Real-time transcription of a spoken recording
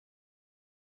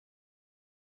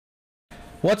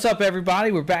What's up,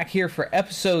 everybody? We're back here for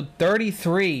episode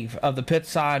 33 of the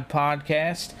Pitside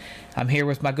Podcast. I'm here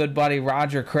with my good buddy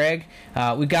Roger Craig.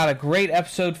 We got a great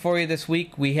episode for you this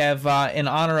week. We have, in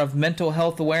honor of Mental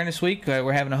Health Awareness Week,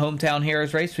 we're having a Hometown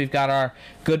Heroes race. We've got our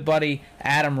good buddy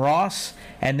Adam Ross,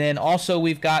 and then also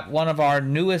we've got one of our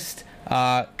newest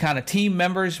kind of team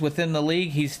members within the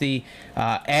league. He's the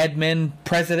admin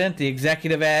president, the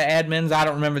executive admins. I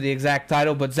don't remember the exact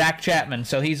title, but Zach Chapman.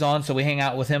 So he's on, so we hang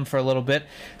out with him for a little bit.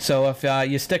 So if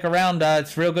you stick around,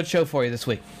 it's a real good show for you this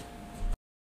week.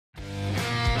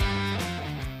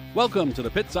 Welcome to the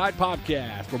Pitside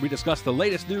Podcast, where we discuss the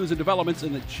latest news and developments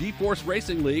in the G-Force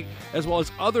Racing League, as well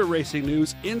as other racing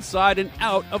news inside and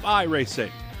out of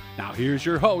iRacing. Now here's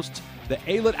your hosts, the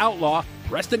A-Lit Outlaw,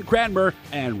 Preston Cranmer,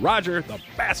 and Roger, the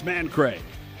Bassman Craig.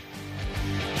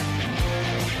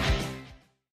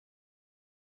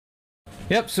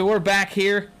 Yep, so we're back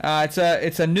here.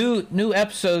 It's a new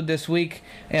episode this week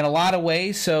in a lot of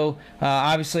ways. So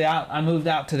obviously I moved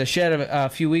out to the shed a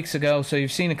few weeks ago, so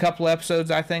you've seen a couple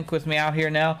episodes, I think, with me out here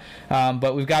now.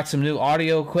 But we've got some new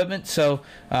audio equipment, so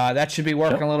that should be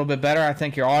working a little bit better. I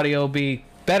think your audio will be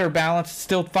better balanced,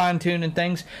 still fine-tuning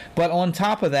things. But on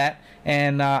top of that,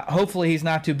 and hopefully he's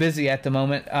not too busy at the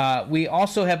moment, we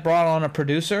also have brought on a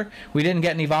producer. We didn't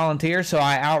get any volunteers, so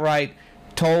I outright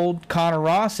told Connor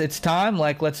Ross, it's time,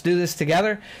 let's do this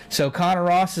together. So Connor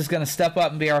Ross is going to step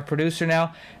up and be our producer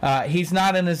now. He's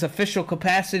not in his official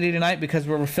capacity tonight because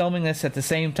we're filming this at the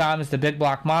same time as the Big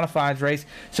Block Modifieds race,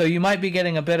 so you might be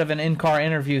getting a bit of an in-car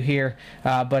interview here.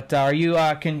 But are you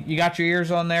you got your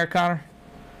ears on there, Connor?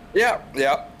 Yeah.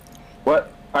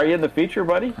 What? Are you in the feature,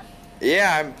 buddy?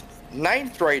 Yeah, I'm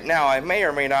ninth right now. I may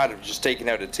or may not have just taken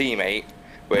out a teammate,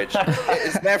 which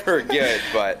is never good.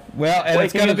 But well, and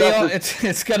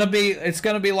it's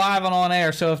gonna be live and on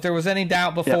air. So if there was any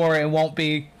doubt before, it won't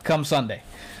be come Sunday.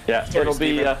 Yeah, it'll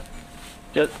be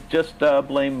just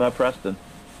blame Preston.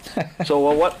 So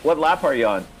what lap are you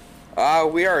on?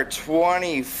 We are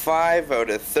 25 out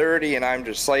of 30, and I'm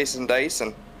just slicing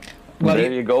dicing. Well,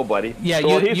 there you go, buddy. Yeah,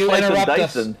 so you interrupt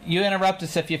us. You interrupt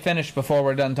us if you finish before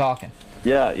we're done talking.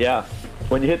 Yeah.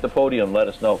 When you hit the podium, let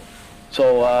us know.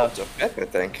 So it's a fifth, I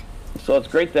think. So it's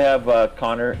great to have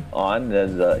Connor on,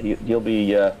 and he'll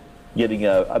be getting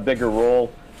a bigger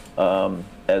role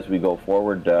as we go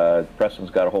forward.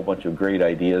 Preston's got a whole bunch of great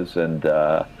ideas, and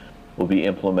we'll be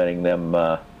implementing them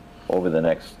over the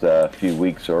next few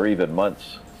weeks or even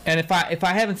months. And if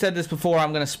I haven't said this before,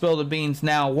 I'm going to spill the beans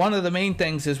now. One of the main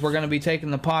things is we're going to be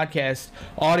taking the podcast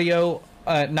audio,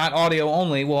 not audio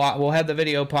only. We'll have the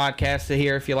video podcast to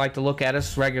hear if you like to look at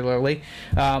us regularly.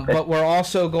 But we're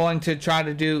also going to try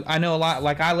to do, I know a lot,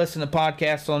 like I listen to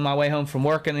podcasts on my way home from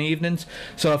work in the evenings.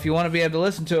 So if you want to be able to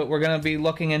listen to it, we're going to be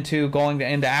looking into going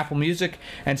into Apple Music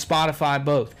and Spotify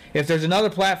both. If there's another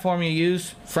platform you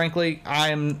use, frankly,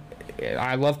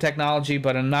 I love technology,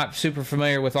 but I'm not super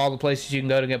familiar with all the places you can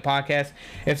go to get podcasts.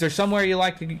 If there's somewhere you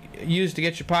like to use to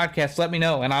get your podcasts, let me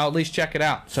know, and I'll at least check it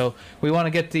out. So we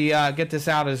want to get this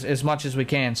out as much as we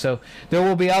can. So there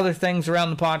will be other things around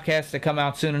the podcast that come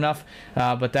out soon enough,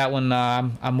 but that one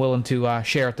I'm willing to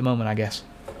share at the moment, I guess.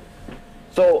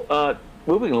 So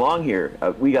moving along here,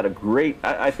 we got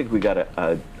I think we got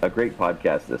a great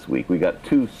podcast this week. We got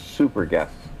two super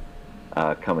guests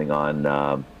coming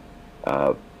on.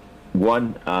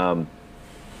 One,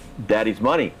 Daddy's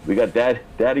Money. We got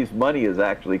Daddy's Money is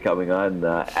actually coming on,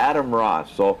 Adam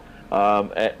Ross. So,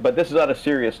 but this is on a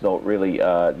serious note, really.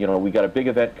 We got a big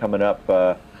event coming up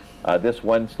this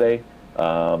Wednesday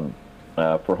for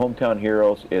Hometown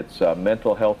Heroes. It's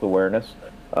Mental Health Awareness,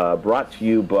 brought to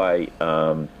you by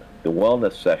the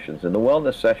Wellness Sessions. And the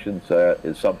Wellness Sessions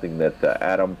is something that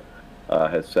Adam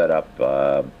has set up,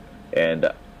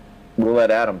 and we'll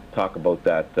let Adam talk about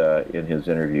that in his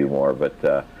interview more,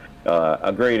 but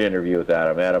a great interview with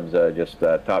Adam. Adam's just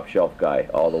a top shelf guy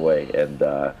all the way, and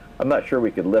I'm not sure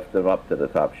we could lift him up to the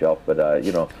top shelf, but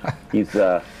he's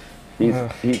a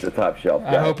top shelf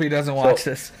guy. I hope he doesn't watch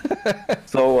this.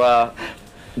 So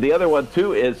the other one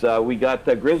too is we got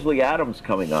Grizzly Adams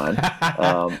coming on.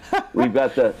 We've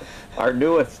got our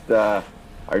newest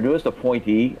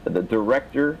appointee, the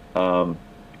director of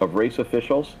race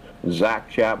officials, Zach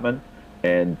Chapman,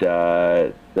 and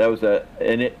that was a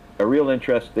real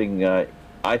interesting,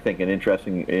 I think, an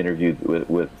interesting interview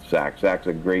with Zach. Zach's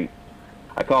a great,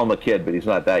 I call him a kid, but he's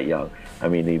not that young. I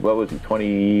mean, what was he,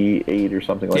 28 or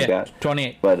something like that?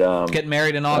 28. But getting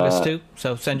married in August too,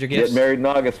 so send your gifts. Getting married in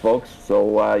August, folks.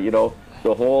 So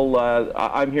the whole,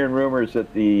 I'm hearing rumors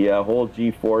that the whole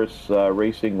G-Force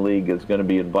Racing League is going to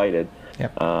be invited.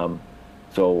 Yep.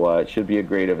 So it should be a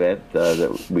great event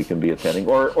that we can be attending,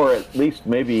 or at least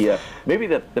maybe the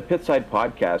Pitside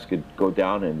podcast could go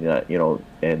down and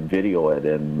and video it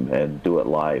and do it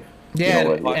live. Yeah,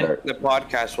 the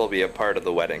podcast will be a part of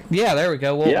the wedding. Yeah, there we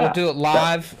go. We'll do it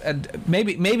live.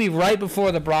 Maybe right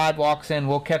before the bride walks in,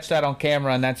 we'll catch that on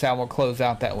camera, and that's how we'll close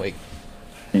out that week.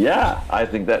 Yeah, I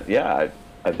think that. Yeah,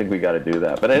 I think we got to do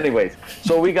that. But anyways,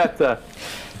 so we got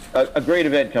a great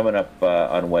event coming up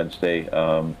on Wednesday.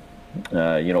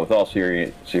 With all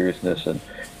seriousness and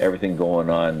everything going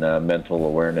on, mental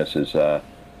awareness is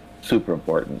super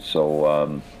important.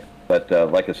 So, but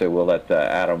like I said, we'll let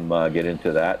Adam get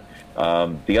into that.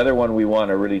 The other one we want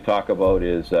to really talk about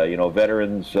is,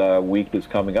 Veterans Week is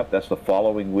coming up. That's the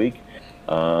following week.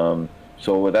 So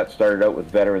that started out with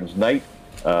Veterans Night,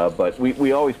 but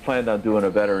we always planned on doing a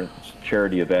Veterans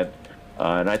charity event,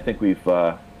 and I think we've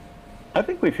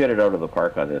hit it out of the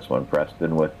park on this one,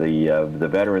 Preston, with the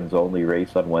veterans only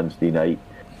race on Wednesday night,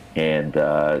 and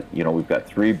we've got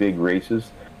 3 big races,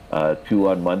 2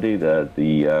 on Monday,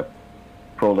 the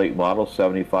Pro Late Model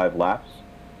 75 laps,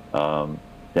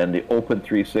 then the Open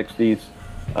 360s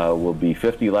will be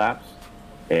 50 laps,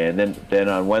 and then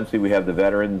on Wednesday we have the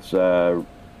veterans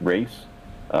race,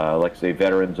 like I say,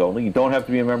 veterans only. You don't have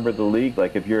to be a member of the league.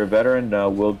 Like if you're a veteran,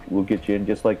 we'll get you in,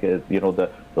 just like the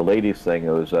ladies thing. It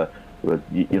was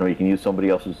you can use somebody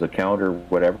else's account or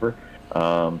whatever.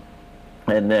 And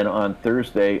then on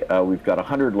Thursday, we've got a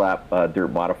 100-lap dirt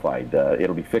modified.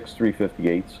 It'll be fixed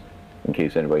 358s, in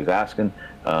case anybody's asking,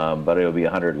 but it'll be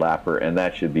a 100-lapper, and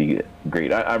that should be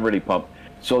great. I'm really pumped.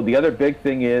 So the other big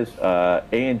thing is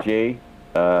A&J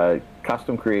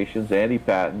Custom Creations, Andy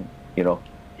Patton,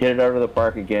 hit it out of the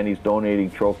park again. He's donating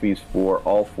trophies for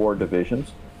all 4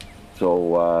 divisions.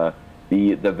 So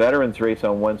the veterans race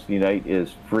on Wednesday night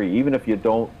is free. Even if you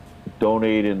don't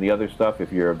donate in the other stuff,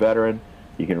 if you're a veteran,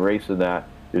 you can race in that.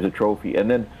 There's a trophy. And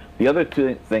then the other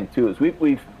thing too is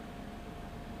we've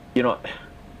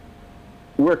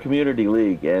we're a community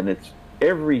league, and it's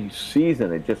every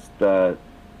season it just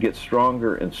gets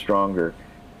stronger and stronger.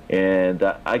 And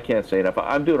I can't say enough.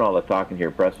 I'm doing all the talking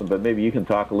here, Preston, but maybe you can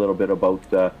talk a little bit about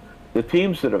the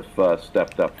teams that have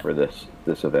stepped up for this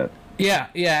event. Yeah,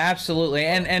 absolutely.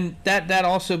 And that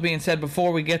also being said,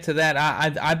 before we get to that,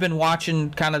 I've been watching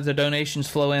kind of the donations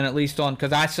flow in, at least on,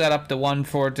 because I set up the one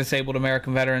for disabled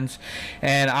American veterans,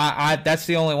 and I that's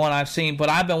the only one I've seen, but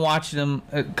I've been watching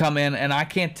them come in, and I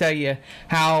can't tell you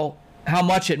how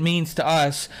much it means to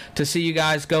us to see you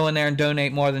guys go in there and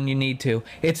donate more than you need to.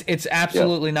 It's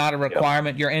absolutely not a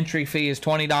requirement. Your entry fee is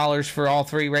 $20 for all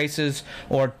 3 races,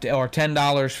 or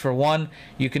 $10 for one.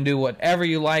 You can do whatever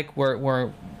you like.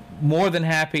 We're more than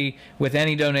happy with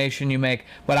any donation you make,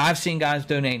 but I've seen guys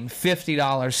donating $50,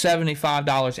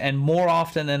 $75, and more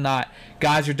often than not,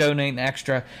 guys are donating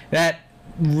extra. That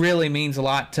really means a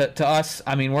lot to us.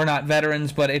 I mean, we're not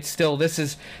veterans, but it's still, this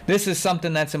is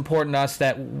something that's important to us,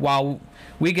 that while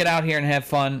we get out here and have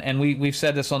fun, and we've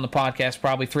said this on the podcast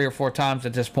probably 3 or 4 times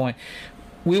at this point,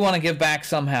 we want to give back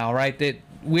somehow, right? That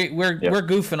we're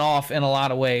goofing off in a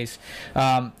lot of ways,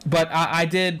 but I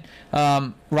did.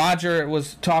 Roger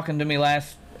was talking to me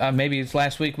maybe it was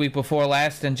last week before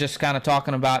last, and just kind of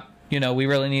talking about, we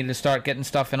really needed to start getting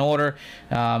stuff in order,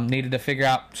 needed to figure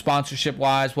out sponsorship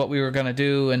wise what we were going to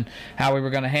do and how we were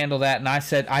going to handle that. And I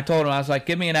told him, I was like,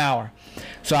 give me an hour.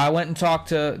 So I went and talked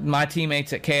to my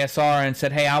teammates at KSR and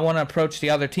said, hey, I want to approach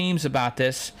the other teams about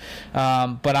this,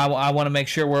 but I want to make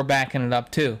sure we're backing it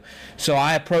up too. So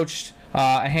I approached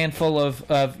a handful of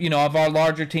our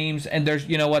larger teams, and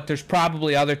there's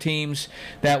probably other teams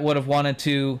that would have wanted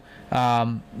to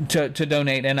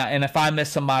donate, and if I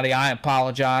missed somebody, I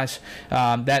apologize.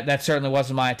 That certainly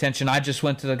wasn't my intention. I just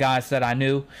went to the guys that I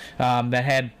knew that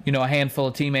had a handful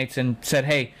of teammates and said,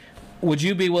 hey, would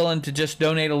you be willing to just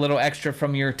donate a little extra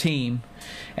from your team?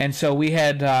 And so we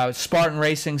had Spartan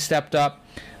Racing stepped up,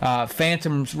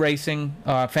 Phantom Racing,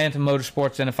 Phantom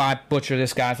Motorsports, and if I butcher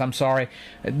this, guys, I'm sorry.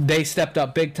 They stepped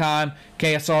up big time.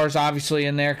 KSR is obviously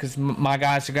in there because my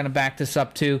guys are going to back this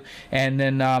up too. And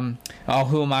then,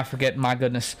 who am I forgetting? My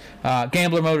goodness.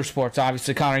 Gambler Motorsports,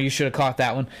 obviously. Connor, you should have caught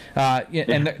that one.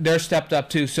 And they're stepped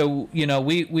up too. So,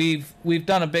 we've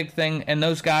done a big thing, and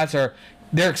those guys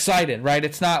they're excited, right?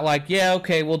 It's not like, yeah,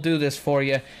 okay, we'll do this for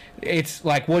you. It's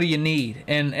like, what do you need?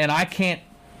 And I can't.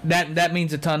 That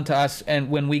means a ton to us, and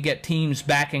when we get teams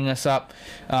backing us up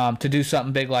to do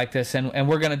something big like this, and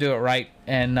we're going to do it right,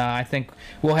 and I think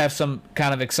we'll have some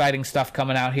kind of exciting stuff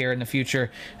coming out here in the future.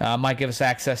 Might give us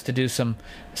access to do some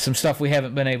stuff we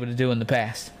haven't been able to do in the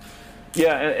past.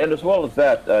 Yeah, and as well as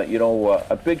that,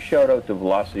 a big shout out to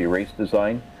Velocity Race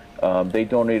Design. They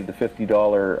donated the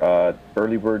 $50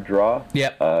 early bird draw.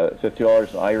 Yep. $50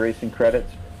 in iRacing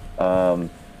credits.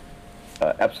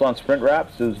 Epsilon Sprint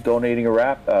Wraps is donating a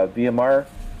wrap. VMR,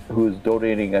 who is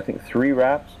donating, I think, 3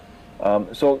 wraps.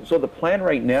 So the plan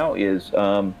right now is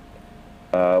what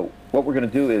we're going to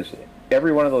do is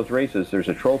every one of those races, there's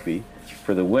a trophy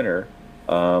for the winner,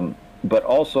 but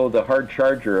also the hard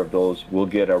charger of those will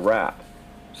get a wrap.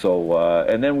 So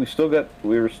and then we're still going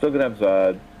to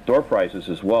have door prizes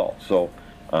as well. So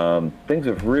things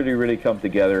have really come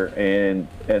together, and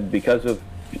because of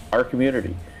our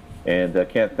community, and I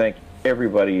can't thank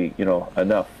everybody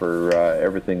enough for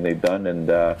everything they've done. And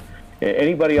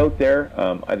anybody out there,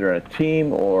 either on a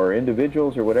team or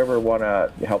individuals or whatever, want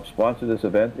to help sponsor this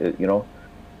event,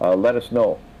 let us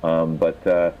know. But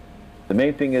the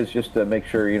main thing is just to make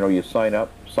sure you sign up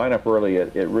early.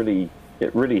 It really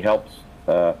helps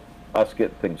us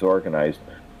get things organized.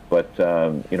 But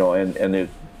all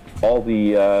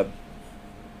the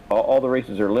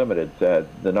races are limited,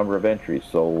 the number of entries.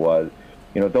 So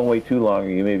don't wait too long, or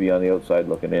you may be on the outside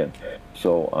looking in.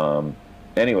 So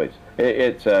anyways,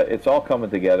 it's all coming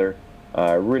together.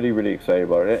 Really excited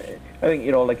about it. I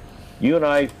think like you and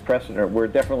I, Preston, we're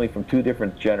definitely from 2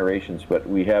 different generations, but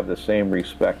we have the same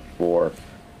respect for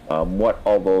what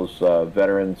all those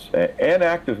veterans and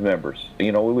active members.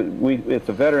 It's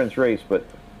a veterans race, but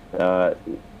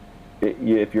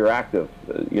if you're active,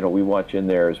 we want you in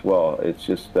there as well. It's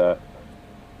just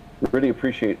really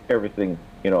appreciate everything.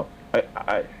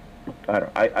 I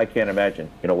can't imagine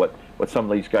what some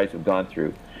of these guys have gone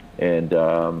through, and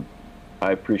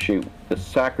I appreciate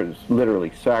the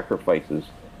literally sacrifices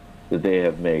that they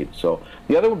have made. So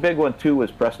the other big one too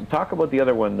was, Preston, talk about the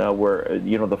other one where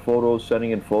the photos,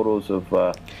 sending in photos of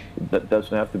that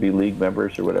doesn't have to be league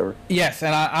members or whatever. Yes,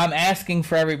 and I'm asking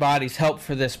for everybody's help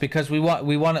for this, because we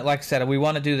want it, like I said, we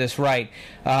want to do this right.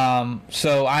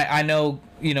 So I know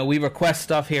we request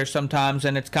stuff here sometimes,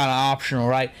 and it's kind of optional,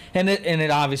 right? And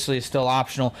it obviously is still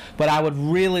optional. But I would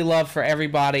really love for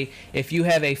everybody, if you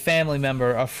have a family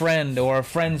member, a friend, or a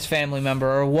friend's family member,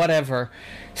 or whatever,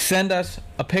 send us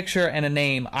a picture and a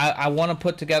name. I want to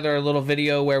put together a little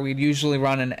video where we'd usually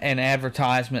run an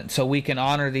advertisement, so we can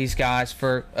honor these guys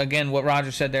for, again, what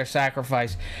Roger said, their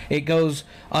sacrifice. It goes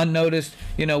unnoticed.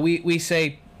 We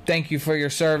say thank you for your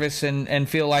service and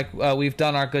feel like we've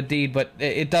done our good deed, but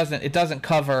it doesn't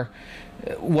cover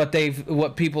what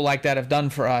people like that have done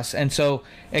for us. And so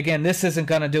again, this isn't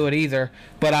going to do it either,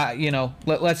 but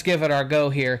let's give it our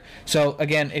go here. So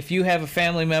again, if you have a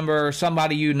family member or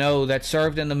somebody that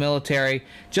served in the military,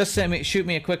 just shoot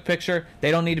me a quick picture. They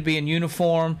don't need to be in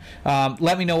uniform.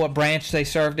 Let me know what branch they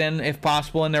served in, if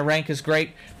possible, and their rank is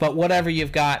great, but whatever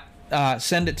you've got,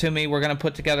 send it to me. We're going to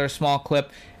put together a small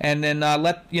clip, and then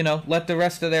let the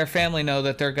rest of their family know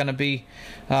that they're going to be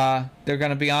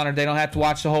honored. They don't have to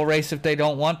watch the whole race if they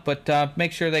don't want, but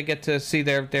make sure they get to see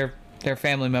their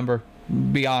family member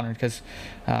be honored, because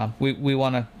we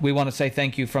want to say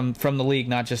thank you from the league,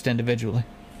 not just individually.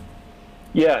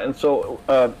 Yeah, and so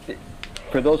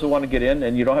for those who want to get in,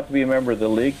 and you don't have to be a member of the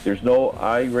league, there's no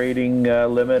I-rating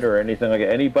limit or anything like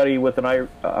that. Anybody with an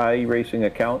iRacing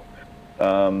account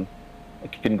can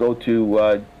go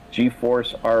to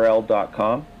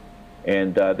gforcerl.com,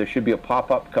 and there should be a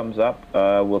pop-up comes up.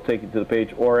 We'll take you to the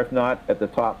page, or if not, at the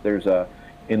top there's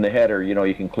in the header,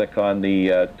 you can click on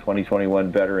the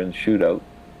 2021 Veterans Shootout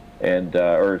and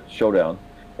or Showdown,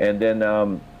 and then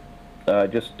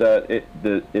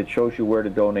it shows you where to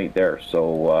donate there.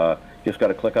 So just got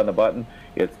to click on the button.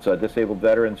 It's Disabled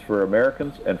Veterans for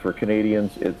Americans, and for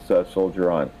Canadians it's Soldier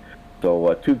On.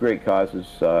 So 2 great causes.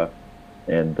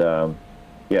 And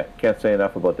yeah, can't say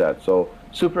enough about that. So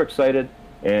super excited,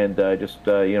 and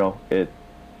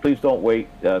please don't wait.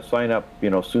 Sign up,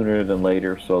 sooner than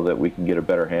later, so that we can get a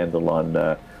better handle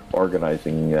on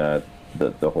organizing the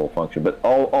whole function. But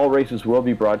all races will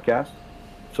be broadcast.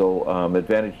 So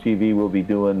Advantage TV will be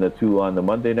doing the 2 on the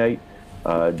Monday night.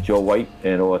 Joe White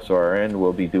and OSRN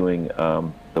will be doing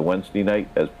the Wednesday night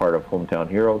as part of Hometown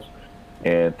Heroes,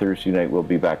 and Thursday night we'll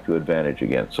be back to Advantage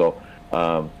again. So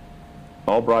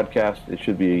all broadcast. It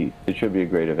should be a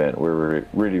great event. We're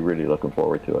really looking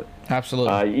forward to it.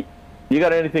 Absolutely. You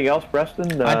got anything else,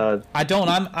 Preston? I don't.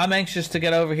 I'm anxious to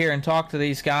get over here and talk to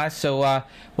these guys. So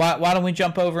why don't we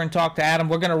jump over and talk to Adam?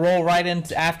 We're going to roll right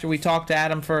in after we talk to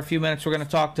Adam for a few minutes. We're going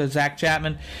to talk to Zach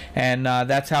Chapman, and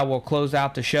that's how we'll close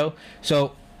out the show.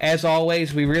 So as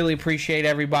always, we really appreciate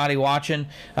everybody watching.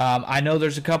 I know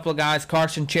there's a couple of guys.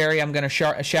 Carson Cherry, I'm going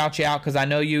to shout you out because I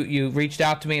know you reached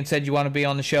out to me and said you want to be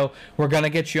on the show. We're going to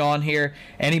get you on here.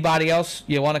 Anybody else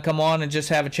you want to come on and just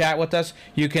have a chat with us,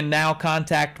 you can now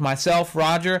contact myself,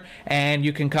 Roger, and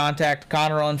you can contact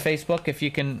Connor on Facebook. If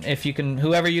you can,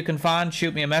 whoever you can find,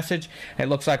 shoot me a message. It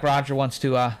looks like Roger wants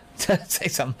to say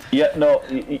something. Yeah, no.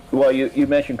 Well, you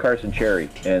mentioned Carson Cherry,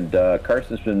 and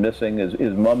Carson's been missing.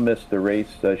 His mom missed the race.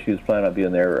 She was planning on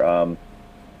being there.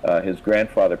 His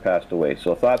grandfather passed away.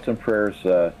 So thoughts and prayers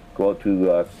go out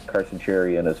to Carson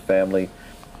Cherry and his family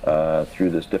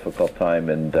through this difficult time,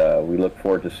 and we look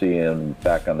forward to seeing him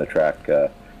back on the track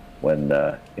when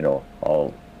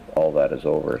all that is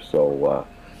over. So.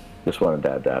 Just wanted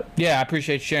to add that. Yeah, I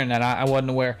appreciate you sharing that. I wasn't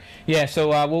aware. Yeah,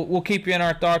 so we'll keep you in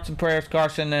our thoughts and prayers,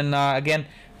 Carson. And again,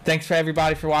 thanks for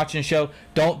everybody for watching the show.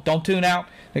 Don't tune out.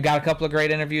 We got a couple of great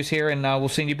interviews here, and we'll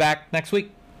see you back next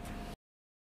week.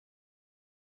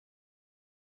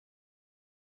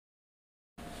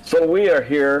 So we are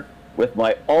here with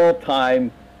my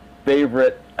all-time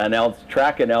favorite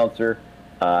track announcer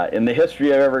in the history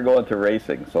of ever going to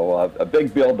racing. So a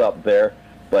big build-up there.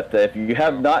 But if you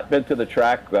have not been to the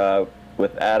track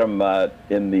with Adam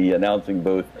in the announcing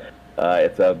booth,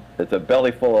 it's a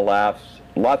belly full of laughs,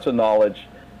 lots of knowledge,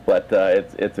 but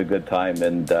it's a good time.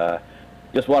 And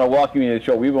just want to welcome you to the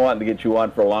show. We've been wanting to get you on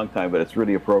for a long time, but it's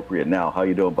really appropriate now. How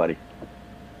you doing, buddy?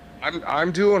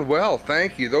 I'm doing well,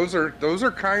 thank you. Those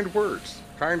are kind words.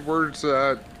 Kind words,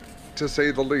 to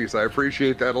say the least. I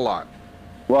appreciate that a lot.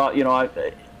 Well, I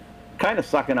kind of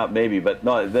sucking up maybe, but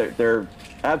no, they're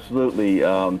absolutely,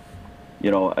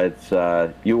 it's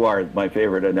you are my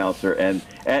favorite announcer, and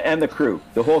the crew,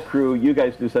 the whole crew. You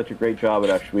guys do such a great job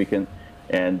at Ashweekend,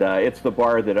 and it's the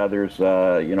bar that others,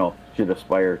 should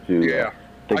aspire to. Yeah,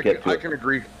 get to. I can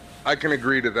agree. I can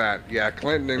agree to that. Yeah,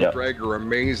 Clinton and Greg are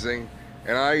amazing,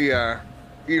 and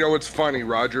it's funny,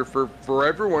 Roger. For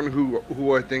everyone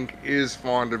who I think is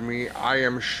fond of me, I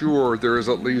am sure there is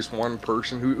at least one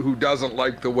person who doesn't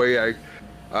like the way I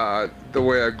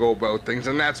go about things,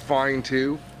 and that's fine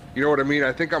too. You know what I mean?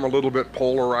 I think I'm a little bit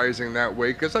polarizing that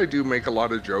way because I do make a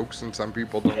lot of jokes, and some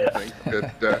people don't think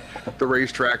that the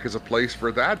racetrack is a place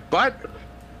for that. But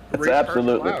it's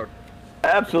absolutely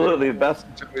the best.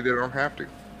 They don't have to.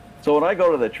 So when I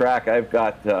go to the track, I've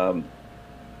got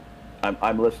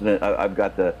I'm listening. I've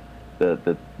got the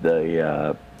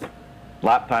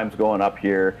lap times going up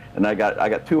here, and I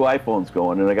got two iPhones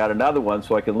going, and I got another one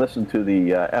so I can listen to the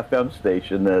FM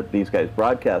station that these guys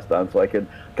broadcast on, so I can,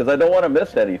 because I don't want to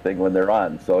miss anything when they're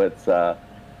on. So it's a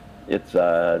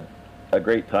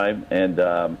great time, and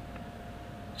the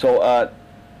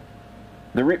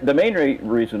main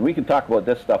reason, we can talk about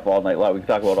this stuff all night long. We can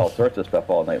talk about all sorts of stuff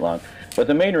all night long, but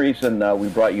the main reason we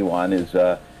brought you on is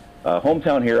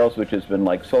Hometown Heroes, which has been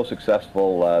so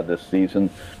successful this season.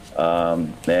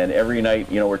 And every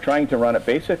night, we're trying to run it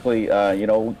basically,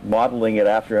 modeling it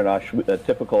after a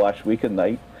typical Ashweekend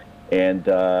night. And,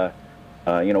 we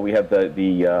have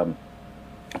the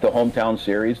Hometown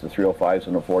series, the 305s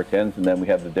and the 410s, and then we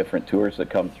have the different tours that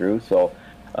come through. So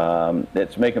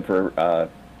it's making for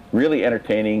really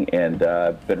entertaining and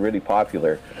been really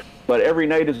popular. But every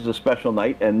night is a special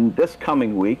night, and this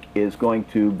coming week is going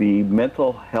to be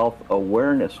Mental Health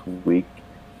Awareness Week,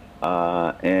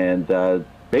 and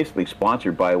basically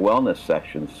sponsored by Wellness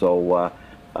Sessions. So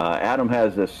Adam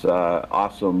has this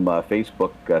awesome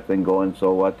Facebook thing going.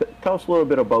 So tell us a little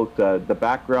bit about the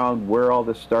background, where all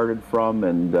this started from,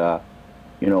 and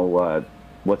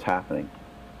what's happening.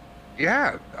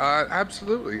 Yeah,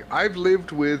 absolutely. I've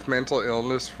lived with mental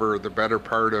illness for the better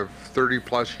part of 30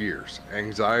 plus years.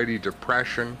 Anxiety,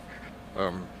 depression,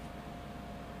 when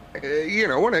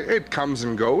it comes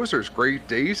and goes. There's great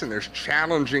days and there's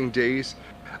challenging days.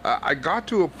 I got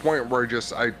to a point where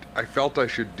I felt I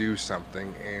should do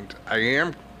something, and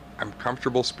I'm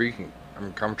comfortable speaking.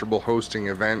 I'm comfortable hosting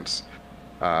events.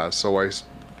 So I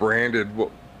branded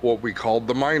what we called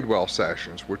the Mindwell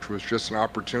Sessions, which was just an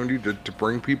opportunity to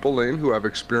bring people in who have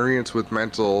experience with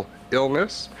mental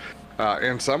illness,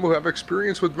 and some who have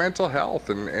experience with mental health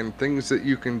and things that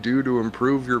you can do to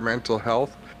improve your mental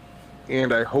health.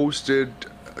 And I hosted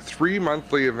 3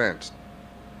 monthly events,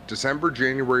 December,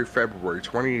 January, February,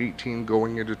 2018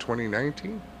 going into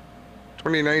 2019,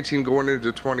 2019 going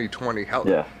into 2020.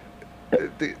 Yeah.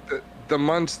 The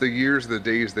months, the years, the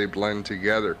days, they blend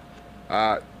together.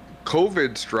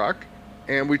 COVID struck,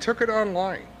 and we took it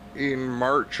online in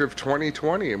March of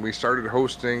 2020, and I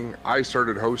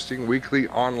started hosting weekly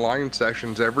online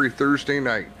sessions every Thursday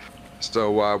night.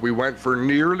 So we went for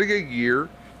nearly a year,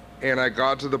 And I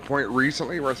got to the point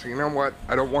recently where I said, you know what?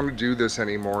 I don't want to do this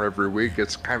anymore every week.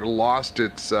 It's kind of lost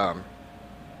its.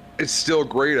 It's still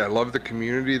great. I love the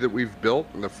community that we've built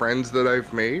and the friends that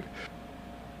I've made.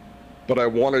 But I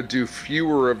want to do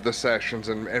fewer of the sessions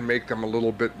and make them a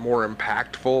little bit more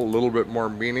impactful, a little bit more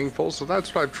meaningful. So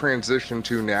that's what I've transitioned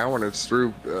to now, and it's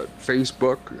through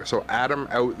Facebook. So Adam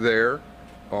Out There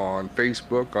on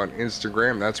Facebook, on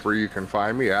Instagram, that's where you can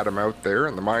find me, Adam Out There.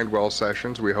 And the Mindwell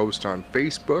sessions we host on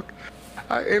Facebook.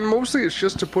 And mostly it's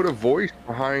just to put a voice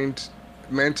behind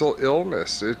mental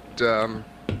illness.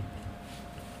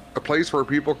 A place where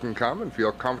people can come and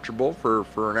feel comfortable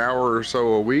for an hour or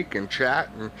so a week and chat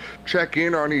and check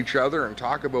in on each other and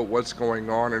talk about what's going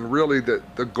on. And really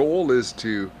the goal is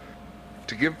to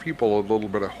give people a little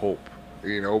bit of hope.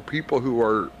 You know, people who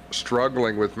are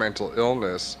struggling with mental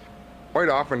illness quite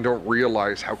often don't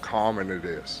realize how common it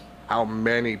is, how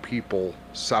many people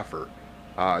suffer.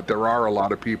 There are a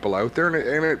lot of people out there,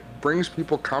 and it brings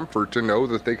people comfort to know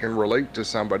that they can relate to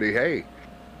somebody. Hey,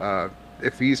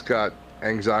 if he's got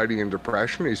anxiety and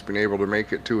depression, he's been able to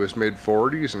make it to his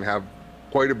mid-40s and have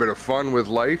quite a bit of fun with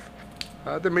life,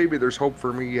 then maybe there's hope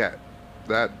for me yet.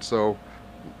 So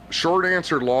short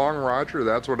answer long, Roger,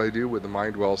 that's what I do with the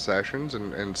Mindwell sessions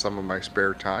and some of my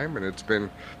spare time, and it's been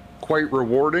quite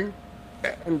rewarding.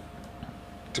 And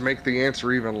to make the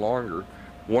answer even longer,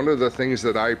 one of the things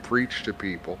that I preach to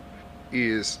people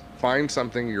is find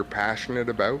something you're passionate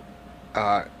about,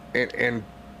 and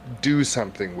do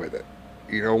something with it.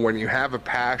 You know, when you have a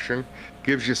passion, it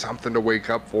gives you something to wake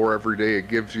up for every day. It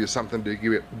gives you something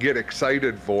to get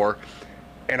excited for.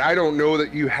 And I don't know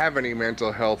that you have any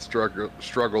mental health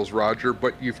struggles, Roger,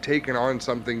 but you've taken on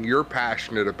something you're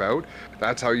passionate about.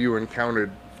 That's how you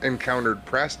encountered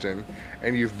Preston,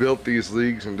 and you've built these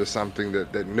leagues into something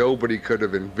that nobody could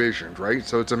have envisioned, right?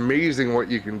 So it's amazing what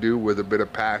you can do with a bit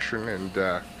of passion and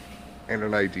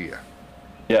an idea.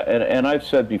 Yeah, and I've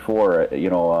said before, you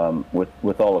know,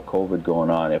 with all the COVID going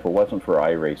on, if it wasn't for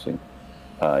iRacing,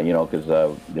 you know,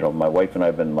 because you know, my wife and I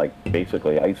have been like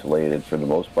basically isolated for the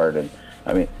most part, and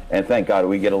I mean, and thank God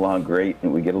we get along great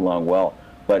and we get along well.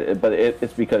 But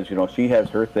it's because, you know, she has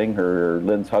her thing, her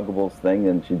Lynn's Huggables thing,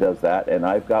 and she does that, and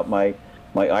I've got my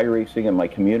iRacing and my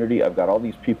community. I've got all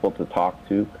these people to talk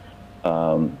to,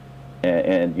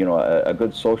 and you know, a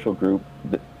good social group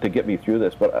to get me through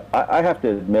this. But I have to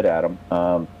admit, Adam,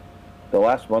 the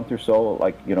last month or so,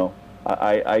 like, you know,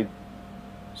 I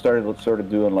started sort of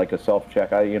doing like a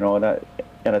self-check. You know,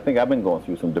 and I think I've been going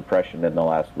through some depression in the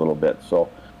last little bit. So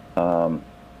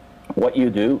what you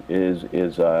do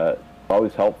is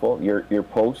always helpful. Your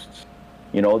posts,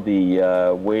 you know,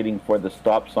 the waiting for the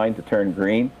stop sign to turn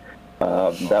green.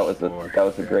 That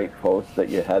was a great post that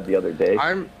you had the other day.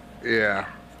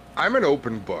 I'm an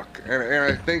open book, and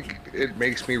I think it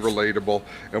makes me relatable.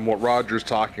 And what Roger's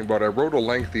talking about, I wrote a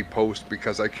lengthy post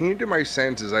because I came to my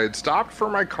senses. I had stopped for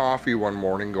my coffee one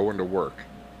morning going to work,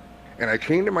 and I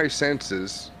came to my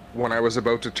senses when I was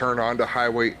about to turn onto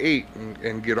Highway 8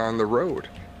 and get on the road.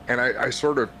 And I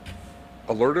sort of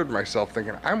alerted myself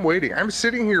thinking, I'm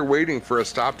sitting here waiting for a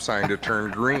stop sign to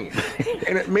turn green.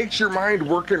 And it makes your mind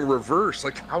work in reverse.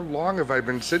 Like, how long have I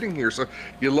been sitting here? So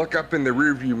you look up in the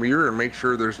rearview mirror and make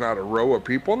sure there's not a row of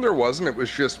people, and there wasn't. It was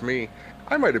just me.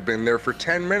 I might have been there for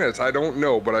 10 minutes. I don't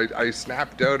know, but I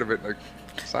snapped out of it. Like,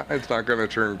 sign's not going to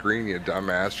turn green, you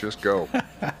dumbass. Just go.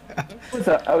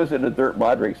 I was in a dirt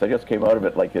mod race. I just came out of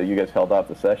it, like you guys held off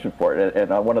the session for it.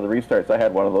 And on one of the restarts, I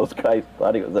had one of those guys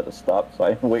thought he was at a stop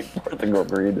sign waiting for it to go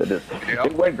green. And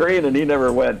it went green, and he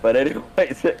never went. But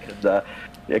anyways,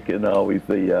 it can always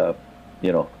be,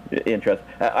 you know, interest.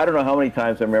 I don't know how many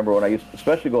times I remember when I used,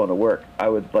 especially going to work, I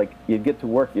would, like, you'd get to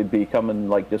work, you'd be coming,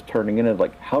 like, just turning in and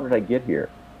like, how did I get here?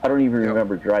 I don't even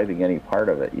remember driving any part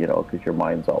of it, you know, because your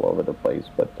mind's all over the place.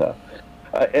 But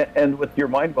and with your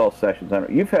Mindwell sessions,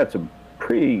 you've had some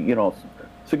pretty, you know,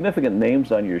 significant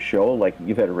names on your show. Like,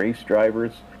 you've had race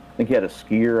drivers. I think you had a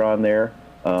skier on there.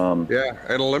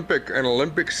 An Olympic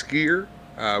skier.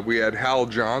 We had Hal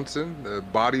Johnson, the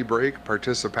body break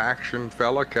participation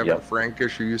fella, Kevin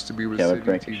Frankish, who used to be with City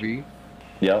TV.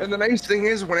 Yeah. And the nice thing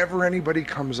is, whenever anybody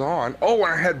comes on, and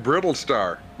I had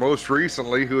Brittlestar most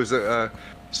recently, who is a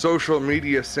social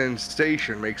media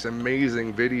sensation, makes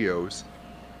amazing videos.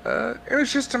 And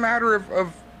it's just a matter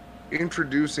of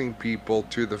introducing people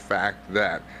to the fact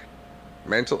that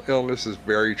mental illness is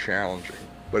very challenging,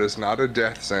 but it's not a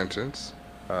death sentence.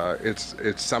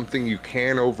 It's something you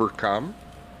can overcome,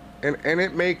 and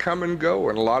it may come and go,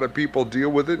 and a lot of people deal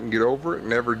with it and get over it and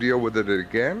never deal with it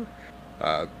again.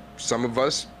 Some of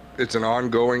us, it's an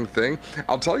ongoing thing.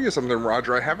 I'll tell you something,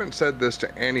 Roger, I haven't said this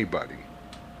to anybody,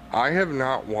 I have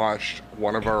not watched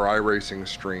one of our iRacing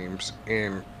streams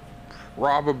in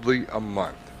probably a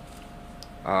month.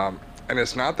 And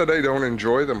it's not that I don't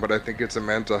enjoy them, but I think it's a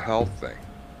mental health thing.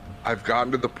 I've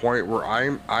gotten to the point where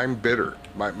I'm bitter.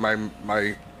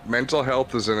 My mental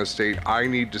health is in a state I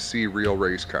need to see real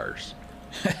race cars.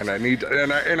 And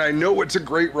I know it's a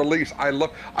great release.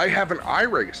 I haven't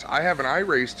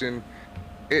iRaced in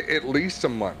at least a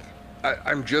month.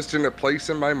 I'm just in a place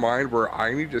in my mind where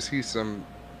I need to see some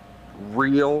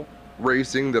real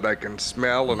racing that I can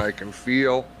smell and I can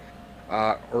feel,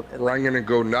 or I'm going to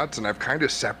go nuts. And I've kind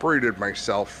of separated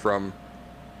myself from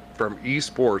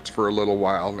esports for a little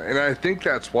while, and I think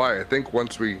that's why. I think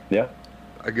once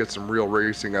I get some real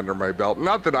racing under my belt.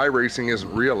 Not that iRacing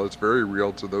isn't real; it's very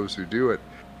real to those who do it,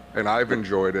 and I've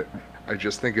enjoyed it. I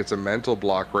just think it's a mental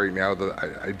block right now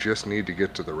that I just need to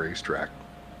get to the racetrack.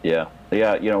 Yeah.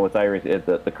 You know, with iRacing,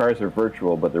 the cars are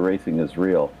virtual, but the racing is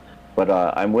real. But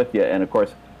I'm with you, and of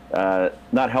course,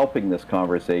 not helping this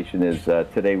conversation is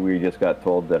today we just got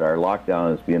told that our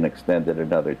lockdown is being extended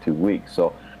another 2 weeks.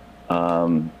 So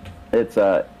it's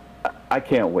I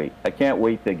can't wait. I can't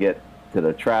wait to get to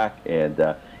the track, and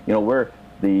you know,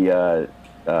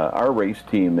 our race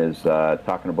team is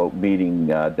talking about meeting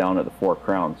down at the Four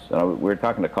Crowns. We were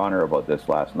talking to Connor about this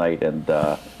last night, and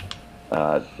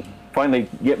finally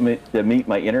get me to meet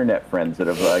my internet friends that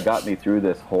have got me through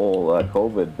this whole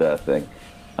COVID thing.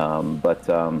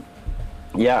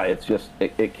 Yeah, it's just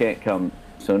it can't come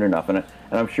soon enough, and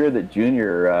I'm sure that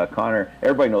Junior Connor,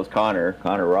 everybody knows Connor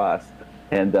Ross,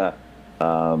 and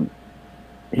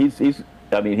he's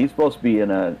supposed to be in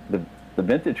the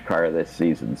vintage car this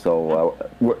season, so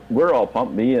we're all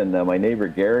pumped. Me and my neighbor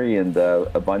Gary and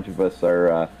a bunch of us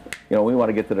are, we want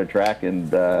to get to the track and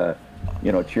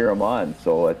cheer him on.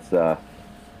 So it's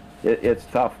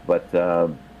tough, but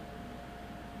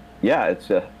yeah,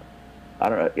 it's I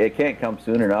don't know, it can't come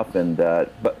soon enough, and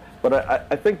but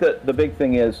I think that the big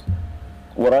thing is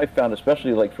what I found,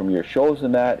 especially like from your shows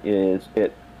and that, is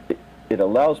it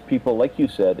allows people, like you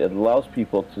said, it allows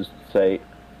people to say,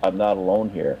 I'm not alone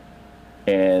here,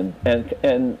 and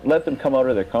let them come out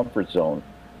of their comfort zone,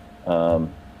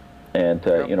 and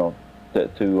I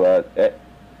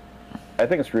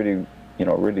think it's really,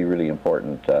 really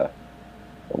important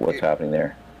what's happening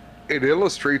there. It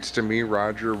illustrates to me,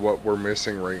 Roger, what we're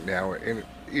missing right now. And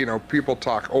people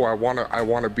talk, oh, I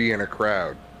want to be in a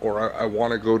crowd, or I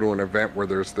want to go to an event where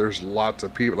there's lots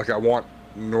of people. Like, I want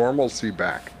normalcy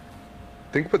back.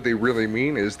 I think what they really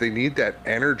mean is they need that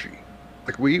energy.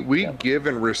 Like, we give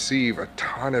and receive a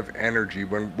ton of energy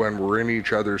when we're in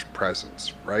each other's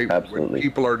presence, right? Absolutely. When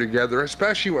people are together,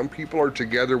 especially when people are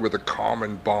together with a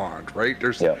common bond, right?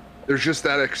 There's just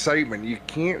that excitement. You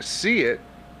can't see it,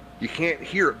 you can't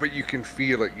hear it, but you can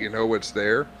feel it. It's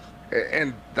there,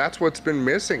 and that's what's been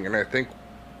missing. And I think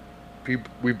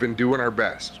we've been doing our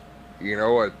best. We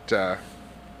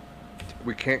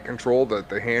can't control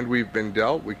the hand we've been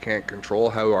dealt. We can't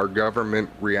control how our government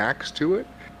reacts to it.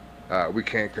 We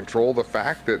can't control the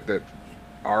fact that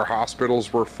our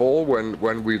hospitals were full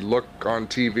when we look on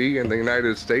TV in the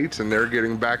United States and they're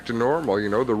getting back to normal.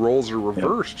 The roles are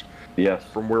reversed. Yes.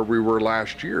 From where we were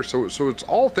last year. So it's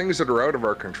all things that are out of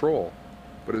our control,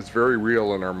 but it's very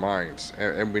real in our minds,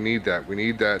 and we need that. We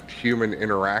need that human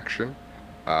interaction.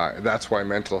 That's why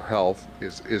mental health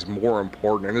is more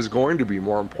important, and is going to be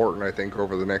more important, I think,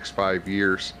 over the next 5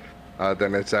 years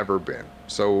than it's ever been.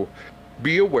 So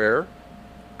be aware,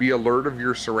 be alert of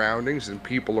your surroundings and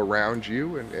people around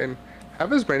you, and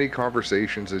have as many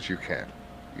conversations as you can.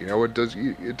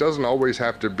 It doesn't always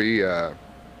have to be a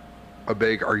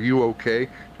big, are you okay?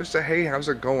 Just say, hey, how's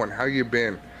it going? How you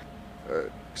been?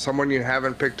 Someone you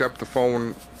haven't picked up the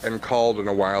phone and called in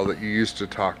a while that you used to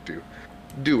talk to.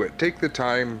 Do it. Take the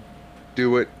time.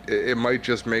 Do it. It might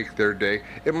just make their day.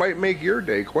 It might make your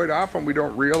day. Quite often we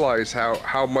don't realize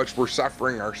how much we're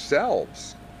suffering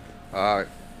ourselves.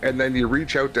 And then you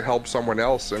reach out to help someone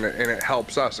else, and it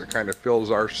helps us. It kind of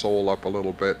fills our soul up a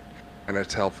little bit. And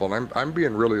it's helpful. And I'm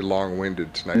being really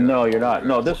long-winded tonight. No, you're not.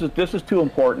 No, this is too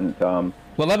important. Well,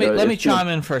 let me chime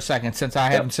in for a second, since I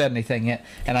haven't said anything yet,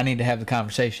 and I need to have the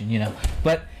conversation.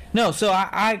 But no, so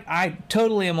I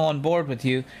totally am on board with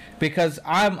you, because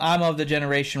I'm of the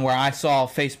generation where I saw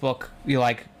Facebook.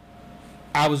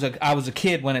 I was a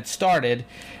kid when it started,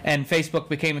 and Facebook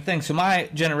became a thing. So my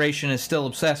generation is still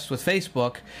obsessed with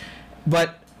Facebook,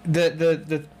 but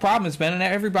the problem has been, and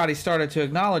everybody started to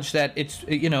acknowledge that it's,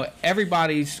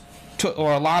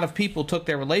 or a lot of people took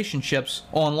their relationships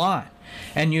online,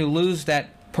 and you lose that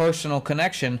personal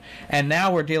connection. And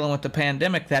now we're dealing with the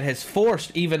pandemic that has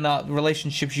forced even the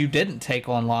relationships you didn't take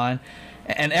online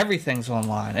and everything's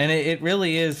online, and it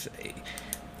really is.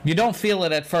 You don't feel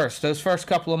it at first. Those first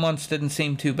couple of months didn't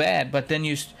seem too bad, but then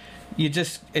you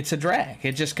just, it's a drag.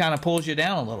 It just kind of pulls you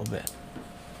down a little bit.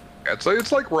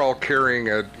 It's like we're all carrying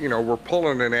we're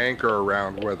pulling an anchor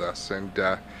around with us, and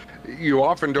you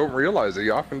often don't realize it.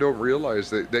 You often don't realize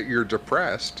that you're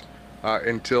depressed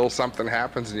until something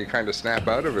happens and you kind of snap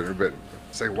out of it a bit.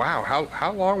 Say, wow,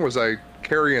 how long was I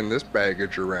carrying this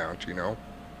baggage around?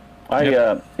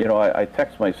 I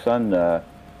text my son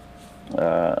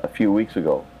a few weeks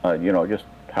ago. Just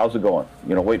how's it going?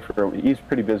 He's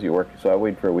pretty busy at work, so I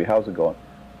wait for a week. How's it going?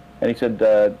 And he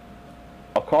said,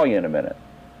 I'll call you in a minute.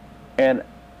 And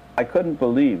I couldn't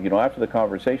believe, after the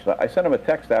conversation, I sent him a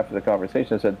text after the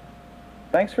conversation. I said,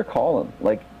 thanks for calling.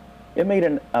 Like, it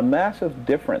made a massive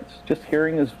difference. Just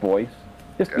hearing his voice,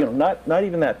 not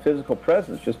even that physical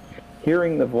presence, just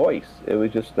hearing the voice. It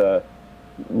was just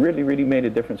really, really made a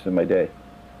difference in my day.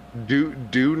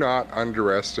 Do not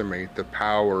underestimate the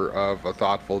power of a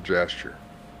thoughtful gesture,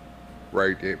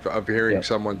 right? Of hearing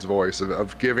someone's voice,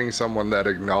 of giving someone that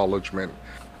acknowledgement,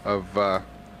 of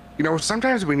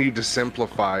sometimes we need to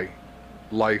simplify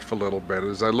life a little bit.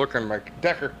 As I look on my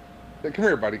Decker, come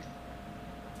here, buddy.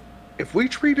 If we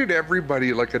treated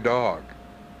everybody like a dog,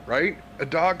 right? A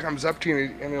dog comes up to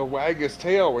you and he'll wag his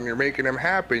tail when you're making him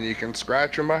happy, and you can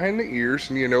scratch him behind the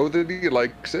ears, and you know that he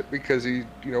likes it because he,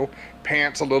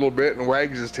 pants a little bit and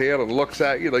wags his tail and looks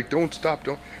at you like, don't stop,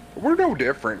 don't. We're no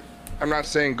different. I'm not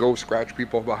saying go scratch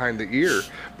people behind the ear,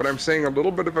 but I'm saying a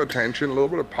little bit of attention, a little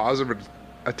bit of positive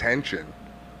attention.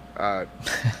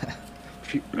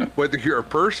 Whether you're a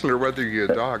person or whether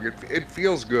you're a dog, it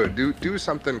feels good. Do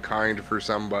something kind for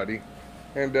somebody.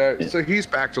 And so he's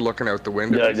back to looking out the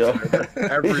window. Yeah, I know.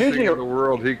 Everything in the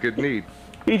world he could need.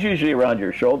 He's usually around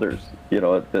your shoulders,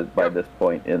 by this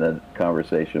point in the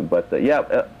conversation. But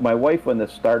my wife, when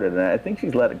this started, and I think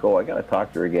she's let it go. I got to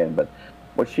talk to her again. But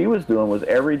what she was doing was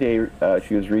every day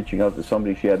she was reaching out to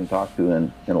somebody she hadn't talked to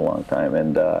in a long time,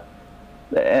 and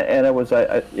it was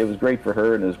great for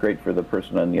her, and it was great for the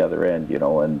person on the other end,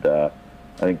 And I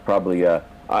think probably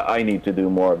I need to do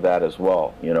more of that as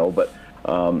well, But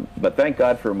thank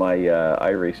God for my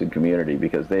iRacing community,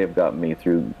 because they have gotten me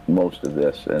through most of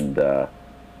this, and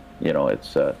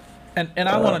it's. And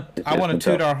I want to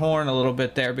toot our horn a little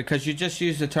bit there, because you just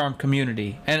used the term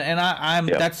community, and I'm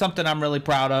that's something I'm really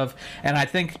proud of. And I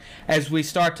think as we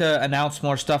start to announce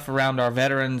more stuff around our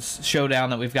Veterans Showdown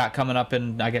that we've got coming up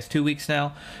in, I guess, 2 weeks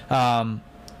now,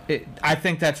 I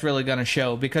think that's really going to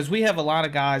show, because we have a lot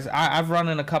of guys. I've run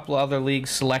in a couple of other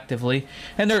leagues selectively,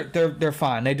 and they're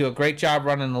fine. They do a great job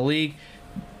running the league,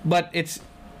 but it's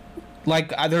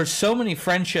like there's so many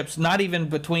friendships, not even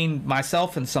between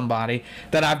myself and somebody,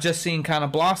 that I've just seen kind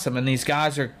of blossom. And these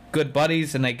guys are good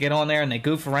buddies, and they get on there and they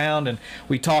goof around, and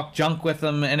we talk junk with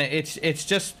them, and it's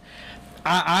just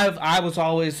I was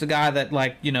always the guy that,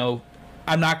 like,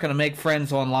 I'm not going to make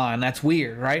friends online. That's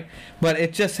weird, right? But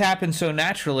it just happens so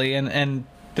naturally, and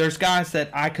there's guys that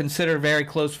I consider very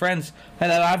close friends that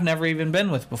I've never even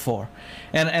been with before,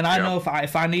 and I know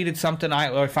if I needed something,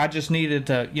 or if I just needed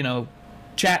to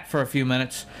chat for a few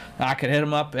minutes, I could hit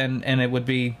them up, and it would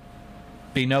be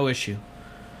no issue.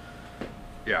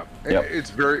 Yeah, it's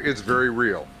very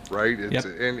real, right?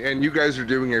 And you guys are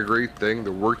doing a great thing.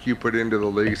 The work you put into the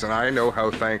leagues, and I know how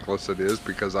thankless it is,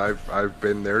 because I've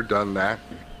been there, done that.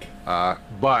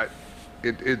 But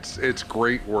it's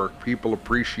great work. People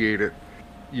appreciate it.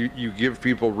 You give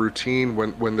people routine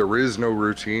when there is no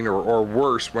routine, or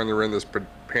worse, when they're in this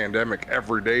pandemic.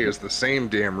 Every day is the same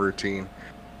damn routine.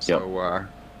 So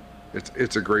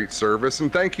it's a great service,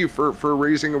 and thank you for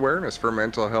raising awareness for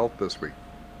mental health this week.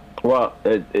 Well,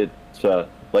 it's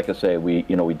like I say, we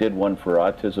did one for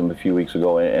autism a few weeks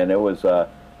ago, and it was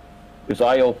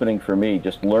eye-opening for me,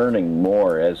 just learning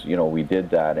more as we did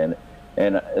that, and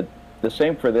the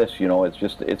same for this.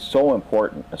 It's so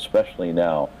important, especially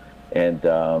now. And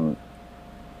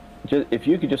if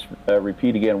you could just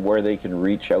repeat again where they can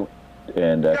reach out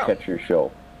and catch your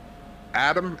show.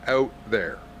 Adam Out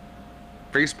There.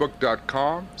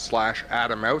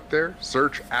 Facebook.com/Adam Out There.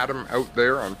 Search Adam Out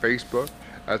There on Facebook.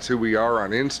 That's who we are on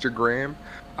Instagram.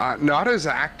 Not as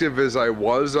active as I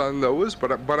was on those,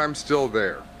 but I'm still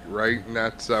there, right? And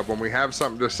that's when we have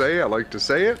something to say, I like to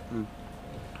say it. And,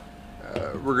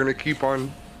 we're going to keep on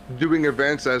doing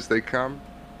events as they come.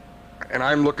 And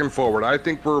I'm looking forward. I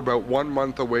think we're about 1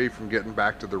 month away from getting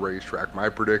back to the racetrack. My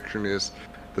prediction is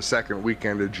the second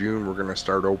weekend of June, we're going to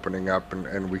start opening up,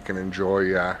 and we can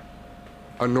enjoy a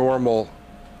normal,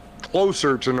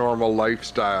 closer to normal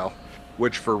lifestyle,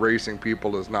 which for racing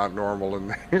people is not normal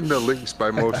in the least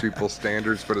by most people's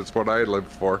standards, but it's what I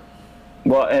lived for.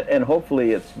 Well, and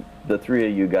hopefully it's the three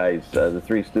of you guys, the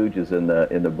three Stooges in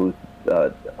the booth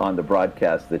on the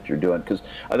broadcast that you're doing, because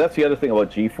that's the other thing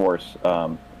about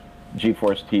GeForce.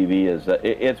 GeForce TV is that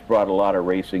it's brought a lot of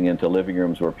racing into living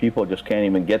rooms where people just can't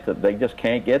even get to. They just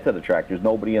can't get to the track. There's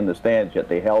nobody in the stands yet.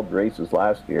 They held races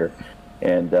last year,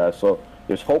 and so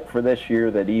there's hope for this year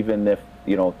that even if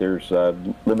there's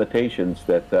limitations,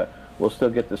 that we'll still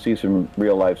get to see some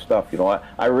real life stuff.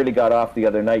 I really got off the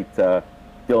other night.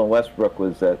 Dylan Westbrook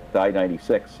was at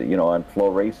I-96, on Flow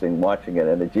Racing, watching it,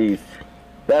 and geez,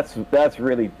 that's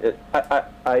really.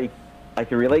 I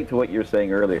can relate to what you were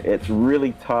saying earlier. It's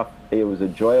really tough. It was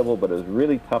enjoyable, but it was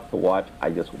really tough to watch. I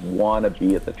just want to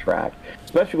be at the track,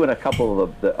 especially when a couple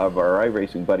of our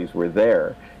iRacing buddies were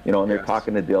there, and they're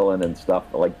talking to Dylan and stuff.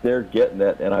 Like, they're getting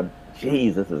it, and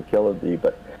geez, this is killing me.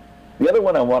 But the other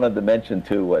one I wanted to mention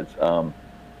too was,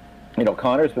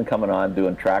 Connor's been coming on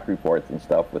doing track reports and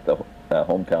stuff with the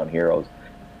Hometown Heroes,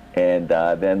 and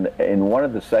then in one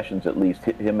of the sessions, at least,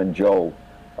 him and Joe,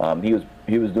 he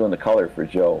was doing the color for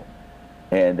Joe.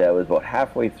 And it was about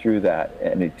halfway through that,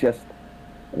 and it just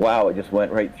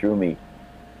went right through me.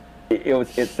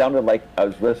 It sounded like I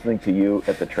was listening to you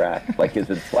at the track, like his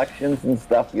inflections and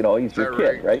stuff. He's your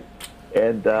kid, right?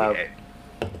 And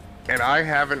and I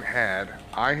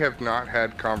have not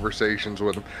had conversations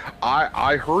with him.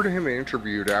 I heard him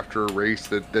interviewed after a race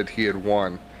that he had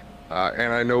won,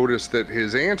 and I noticed that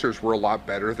his answers were a lot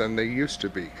better than they used to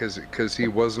be, because he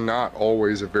was not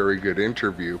always a very good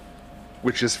interview.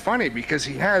 Which is funny, because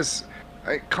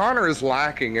Connor is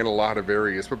lacking in a lot of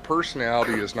areas, but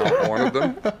personality is not one of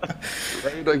them.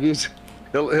 Right? Like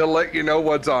he'll let you know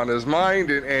what's on his mind,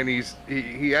 and he's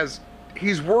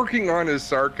working on his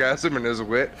sarcasm and his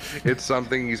wit. It's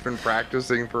something he's been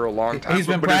practicing for a long time. He's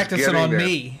been practicing on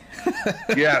me.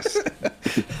 Yes,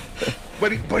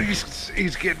 but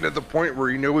he's getting to the point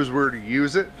where he knows where to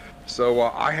use it. So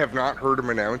I have not heard him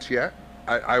announce yet.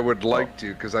 I would like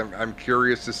to, because I'm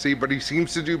curious to see, but he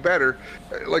seems to do better.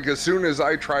 Like, as soon as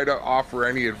I try to offer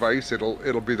any advice,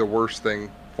 it'll be the worst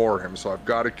thing for him. So I've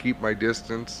got to keep my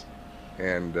distance,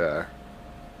 and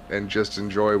just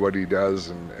enjoy what he does,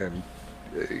 and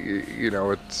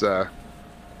it's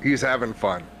he's having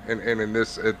fun, and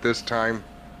at this time,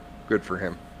 good for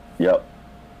him. Yep.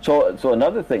 So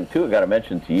another thing too, I got to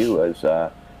mention to you is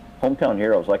Hometown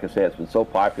Heroes. Like I say, it's been so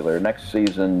popular. Next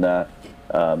season.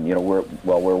 We're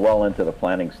well into the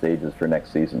planning stages for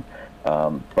next season,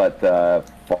 but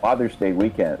Father's Day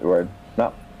weekend, or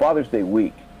not Father's Day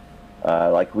week,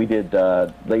 like we did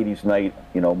Ladies' Night,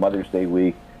 Mother's Day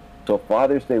week. So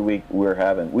Father's Day week,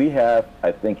 we have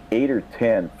I think 8 or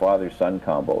 10 father-son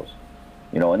combos,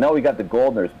 and now we got the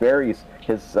Goldners. Barry's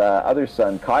his other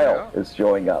son Kyle is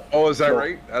showing up. Oh, is that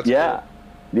right? That's yeah,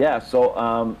 cool. Yeah.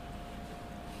 So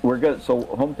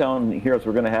Hometown Heroes,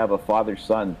 we're gonna have a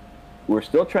father-son. We're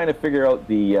still trying to figure out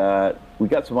we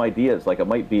got some ideas, like it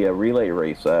might be a relay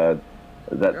race.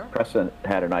 Preston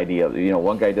had an idea.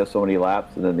 One guy does so many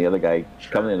laps, and then the other guy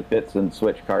comes in the pits and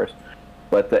switch cars.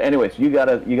 But anyways, you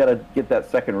gotta get that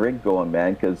second rig going,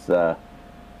 man, because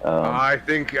I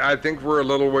think we're a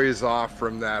little ways off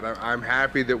from that. I'm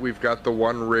happy that we've got the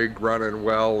one rig running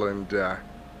well, and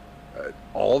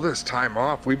all this time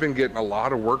off, we've been getting a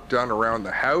lot of work done aroon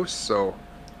the house, so.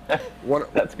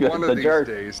 That's good. One of these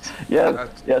days. Yeah,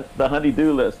 the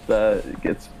honey-do list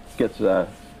gets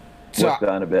worked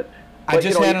on a bit. I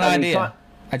just had an idea.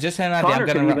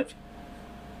 I'm gonna.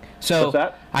 So what's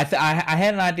that? I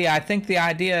had an idea. I think the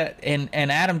idea, and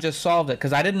Adam just solved it,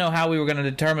 because I didn't know how we were going to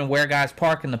determine where guys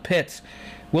park in the pits.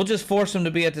 We'll just force them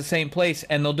to be at the same place,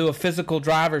 and they'll do a physical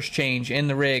driver's change in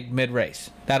the rig mid-race.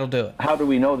 That'll do it. How do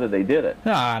we know that they did it?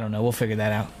 No, I don't know. We'll figure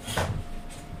that out.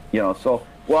 So.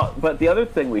 Well, but the other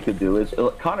thing we could do is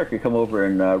Connor could come over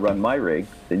and run my rig,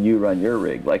 and you run your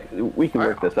rig. Like, we can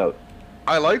work this out.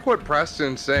 I like what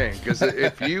Preston's saying, because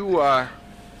if you,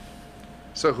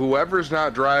 so whoever's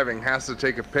not driving has to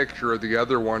take a picture of the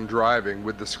other one driving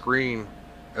with the screen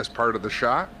as part of the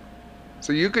shot.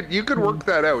 So you could work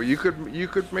that out. You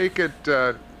could make it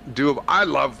doable. I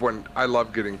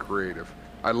love getting creative.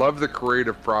 I love the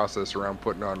creative process around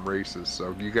putting on races.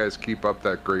 So you guys keep up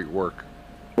that great work.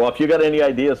 Well, if you got any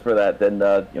ideas for that, then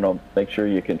make sure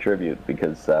you contribute,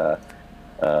 because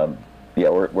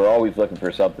we're always looking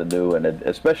for something new, and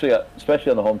especially on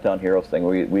the Hometown Heroes thing,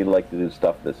 we like to do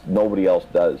stuff that nobody else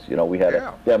does. We had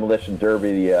a demolition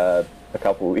derby a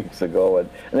couple of weeks ago, and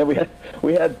then we had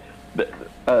an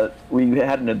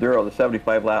enduro, the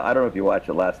 75 lap. I don't know if you watched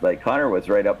it last night. Connor was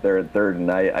right up there in third,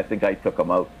 and I think I took him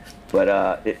out.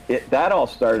 But that all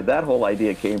started. That whole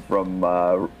idea came from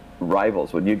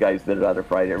Rivals when you guys did it on a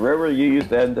Friday. Remember you used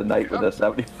to end the night with a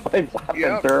 75 lap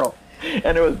enduro,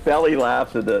 and it was belly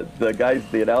laughs, and the guys,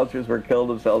 the announcers were killing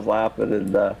themselves laughing,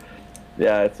 and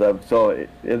yeah, it's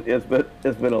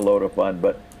it's been a load of fun.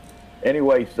 But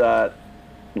anyways, I'd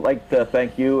like to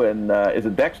thank you, and is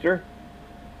it Dexter?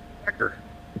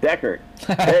 Decker.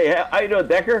 Hey, how you doing,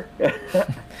 Decker?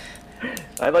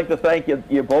 I'd like to thank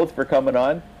you both for coming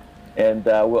on, and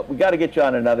we got to get you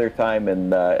on another time.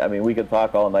 And I mean, we could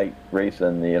talk all night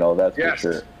racing, that's for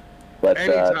sure. But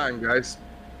anytime, guys.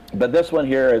 But this one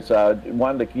here is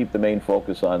wanted to keep the main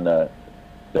focus on the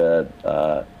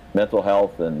mental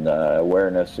health and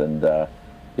awareness, and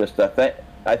just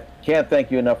I can't thank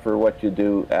you enough for what you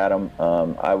do, Adam.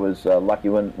 I was lucky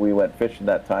when we went fishing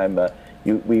that time.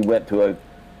 We went to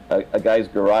a guy's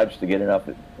garage to get enough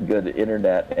good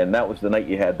internet, and that was the night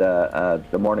you had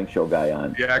the morning show guy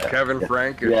on. Yeah, Kevin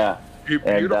Frank. Yeah.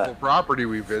 Beautiful property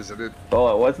we visited.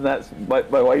 Oh, it wasn't that.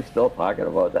 My wife's still talking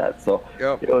about that. So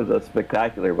Yep. It was a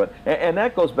spectacular. But and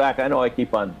that goes back. I know I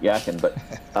keep on yakking, but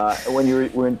when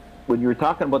you were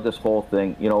talking about this whole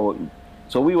thing,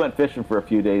 so we went fishing for a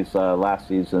few days last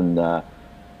season,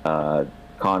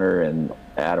 Connor and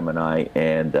Adam and I,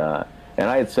 and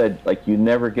I had said, like, you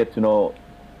never get to know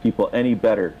people any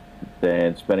better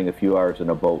than spending a few hours in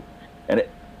a boat. And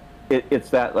it's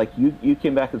that, like, you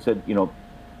came back and said,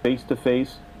 face to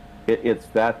face, it's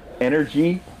that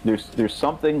energy. There's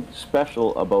something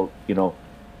special about,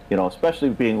 especially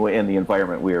being in the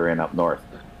environment we were in up north.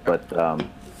 But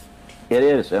it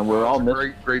is, and we're all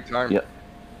missing. Great time. Yeah,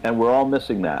 and we're all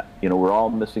missing that. We're all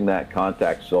missing that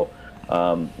contact. So,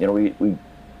 we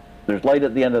there's light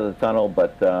at the end of the tunnel,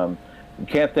 but we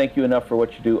can't thank you enough for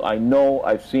what you do. I know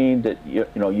I've seen that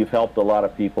you've helped a lot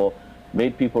of people,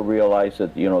 made people realize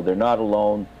that they're not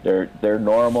alone. They're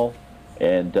normal,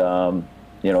 and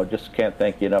just can't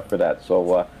thank you enough for that.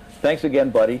 So thanks again,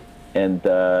 buddy, and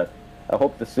I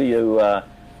hope to see you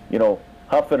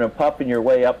huffing and puffing your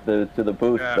way up to the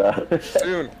booth.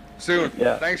 Yeah. Soon.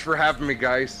 Yeah. Thanks for having me,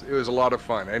 guys. It was a lot of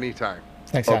fun. Anytime.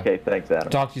 Thanks, Adam. Okay, thanks, Adam.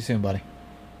 Talk to you soon, buddy.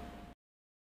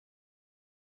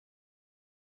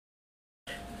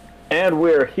 And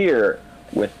we're here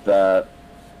with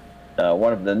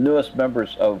one of the newest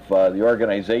members of the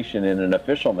organization in an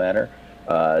official manner,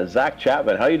 Zach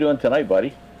Chapman. How you doing tonight,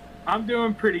 buddy? I'm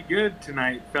doing pretty good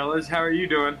tonight, fellas. How are you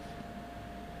doing?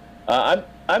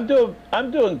 I'm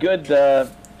doing good.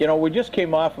 We just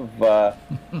came off of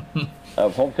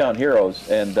Hometown Heroes,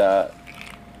 and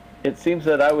it seems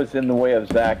that I was in the way of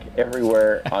Zach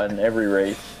everywhere on every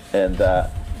race, and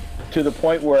to the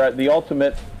point where the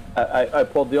ultimate. I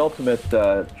pulled the ultimate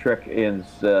trick in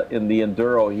the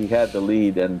enduro. He had the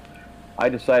lead, and I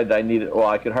decided I needed. Well,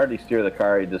 I could hardly steer the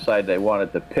car. I decided I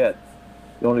wanted to pit.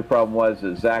 The only problem was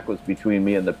that Zach was between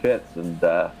me and the pits, and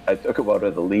I took him out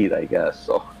of the lead, I guess.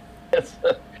 So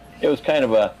it was kind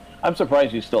of a. I'm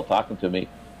surprised he's still talking to me.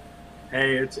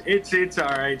 Hey, it's all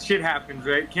right. Shit happens,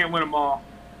 right? Can't win them all.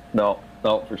 No,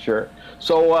 for sure.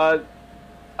 So.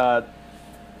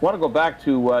 Want to go back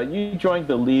to you joined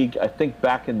the league, I think,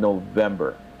 back in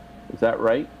November. Is that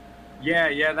right?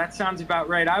 Yeah, that sounds about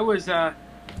right. I was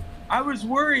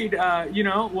worried.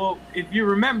 Well, if you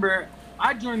remember,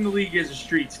 I joined the league as a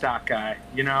street stock guy.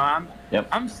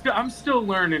 I'm still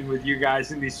learning with you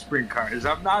guys in these sprint cars.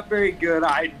 I'm not very good.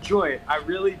 I enjoy it. I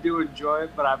really do enjoy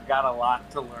it, but I've got a lot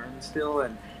to learn still.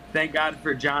 And thank God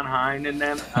for John Hine and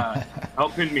them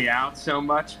helping me out so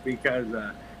much, because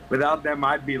without them,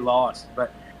 I'd be lost.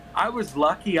 But I was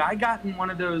lucky. I got in one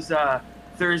of those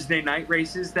Thursday night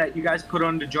races that you guys put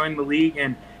on to join the league,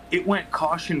 and it went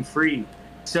caution free.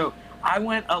 So I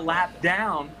went a lap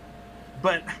down,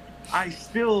 but I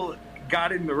still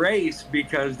got in the race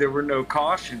because there were no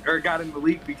caution, or got in the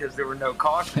league because there were no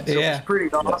caution. So it was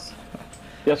pretty awesome.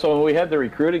 Yeah, so when we had the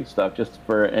recruiting stuff, just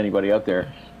for anybody out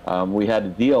there, we had a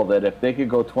deal that if they could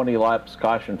go 20 laps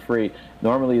caution free,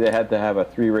 normally they had to have a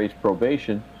 3-race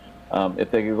probation.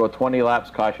 If they could go 20 laps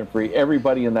caution-free,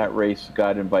 everybody in that race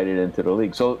got invited into the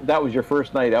league. So that was your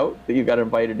first night out that you got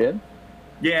invited in?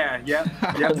 Yeah.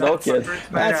 No kidding.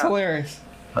 That's hilarious.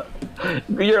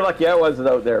 You're lucky I wasn't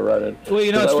out there running.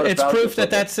 Well, it's proof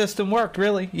that system worked,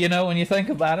 really, when you think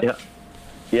about it.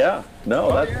 Yeah.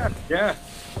 No, yeah.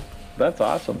 That's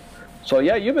awesome. So,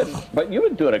 yeah, you've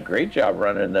been doing a great job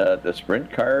running the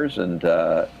sprint cars, and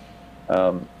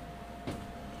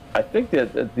I think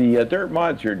that the dirt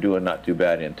mods you're doing not too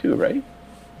bad in too, right?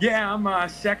 Yeah, I'm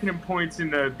second in points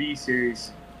in the B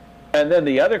series. And then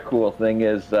the other cool thing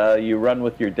is you run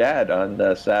with your dad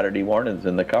on Saturday mornings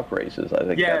in the cup races. I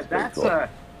think that's cool.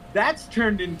 That's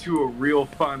turned into a real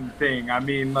fun thing. I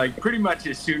mean, like, pretty much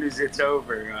as soon as it's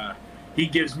over, he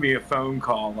gives me a phone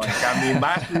call. Like, I mean,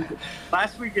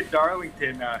 last week at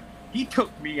Darlington, he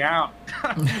took me out.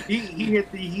 he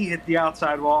hit the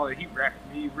outside wall and he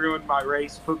wrecked me, ruined my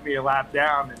race, put me a lap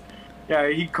down, and yeah,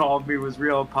 he called me, was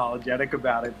real apologetic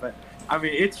about it. But I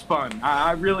mean, it's fun.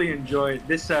 I really enjoy it.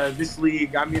 This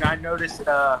league. I mean, I noticed.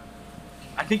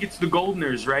 I think it's the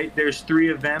Goldeners, right? There's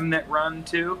 3 of them that run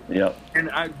too. Yep.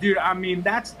 And dude, I mean,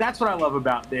 that's what I love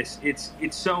about this. It's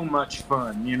so much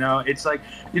fun. You know, it's like,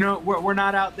 you know, we're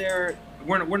not out there.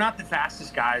 We're not the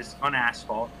fastest guys on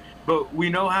asphalt, but we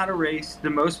know how to race. The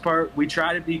most part, we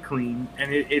try to be clean,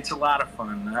 and it's a lot of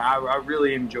fun. I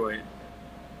really enjoy it.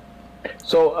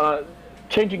 So,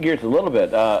 changing gears a little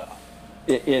bit,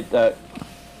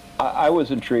 I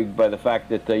was intrigued by the fact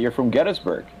that you're from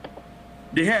Gettysburg.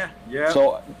 Yeah.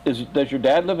 So, does your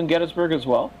dad live in Gettysburg as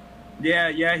well?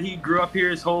 Yeah. He grew up here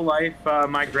his whole life.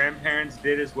 My grandparents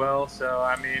did as well. So,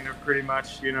 I mean, pretty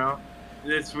much, you know,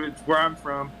 it's where I'm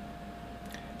from.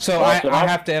 So, I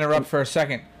have to interrupt for a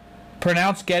second.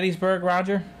 Pronounce Gettysburg,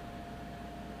 Roger?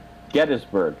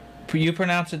 Gettysburg. You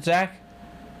pronounce it, Zach?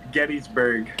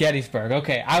 Gettysburg.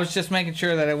 Okay, I was just making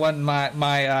sure that it wasn't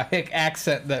my hick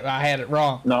accent that I had it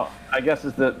wrong. No, I guess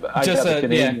it's the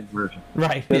Canadian version.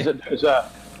 Right. There's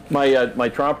my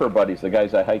Tromper buddies, the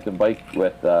guys I hiked and biked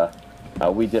with.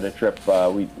 We did a trip.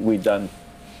 We done.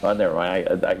 Oh, never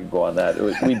mind. I could go on that.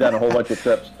 We done a whole bunch of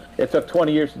trips. It took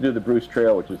 20 years to do the Bruce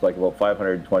Trail, which is like about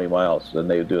 520 miles, and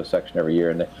they would do a section every year.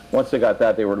 And once they got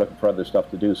that, they were looking for other stuff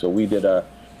to do. So we did a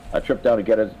trip down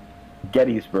to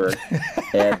Gettysburg,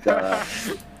 and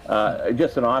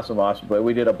just an awesome place.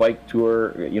 We did a bike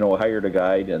tour, you know, hired a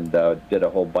guide and did a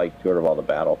whole bike tour of all the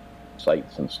battle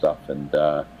sites and stuff. And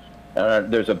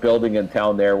there's a building in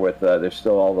town there with there's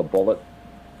still all the bullet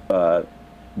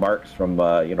marks from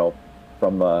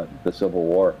from the Civil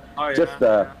War. Oh, yeah. Just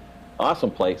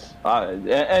awesome place,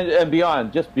 and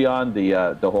beyond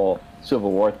the whole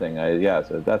Civil War thing.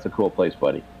 So that's a cool place,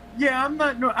 buddy. Yeah, I'm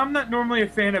not normally a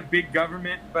fan of big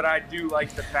government, but I do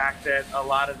like the fact that a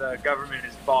lot of the government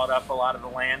has bought up a lot of the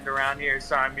land around here.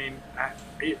 So I mean,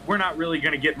 we're not really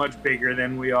going to get much bigger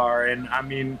than we are. And I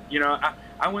mean, you know,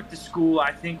 I went to school.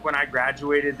 I think when I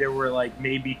graduated, there were like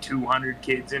maybe 200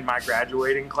 kids in my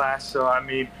graduating class. So I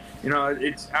mean, you know,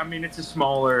 it's a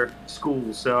smaller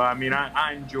school. So I mean,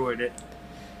 I enjoyed it.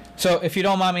 So if you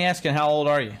don't mind me asking, how old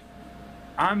are you?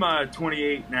 I'm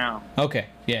 28 now. Okay.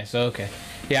 Yeah. So okay.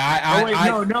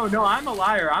 Yeah. No. I'm a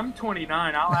liar. I'm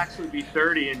 29. I'll actually be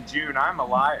 30 in June. I'm a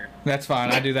liar. That's fine.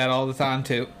 I do that all the time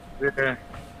too. Yeah.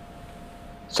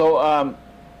 So,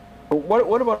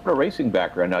 what about a racing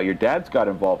background? Now, your dad's got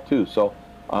involved too. So,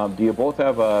 do you both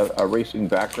have a racing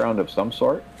background of some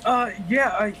sort?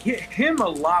 Yeah. Him a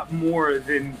lot more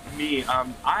than me.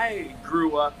 I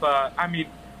grew up.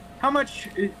 How much?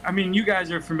 I mean, you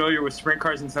guys are familiar with sprint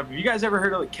cars and stuff. Have you guys ever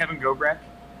heard of like Kevin Gobrecht?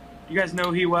 You guys know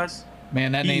who he was?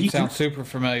 Man, that name sounds super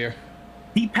familiar.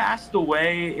 He passed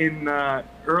away in the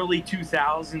early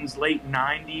 2000s, late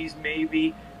 90s,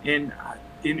 maybe in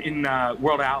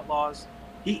World Outlaws.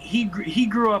 He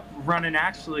grew up running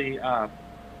actually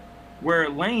where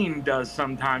Lane does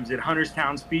sometimes at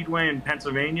Hunterstown Speedway in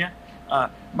Pennsylvania.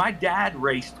 My dad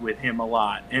raced with him a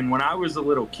lot, and when I was a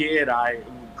little kid, I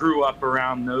grew up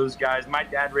around those guys. My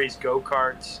dad raced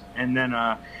go-karts, and then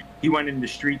he went into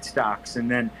street stocks. And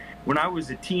then when I was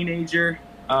a teenager,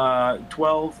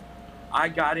 12, I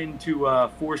got into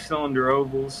 4-cylinder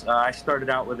ovals. I started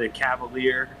out with a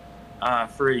Cavalier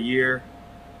for a year,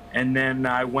 and then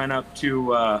I went up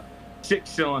to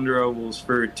 6-cylinder ovals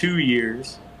for 2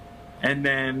 years. And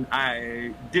then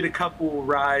I did a couple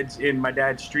rides in my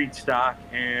dad's street stock,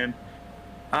 and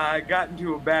I got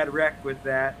into a bad wreck with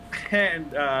that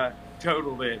and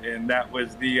totaled it. And that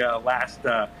was the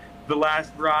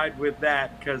last ride with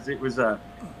that, because it was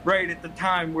right at the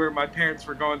time where my parents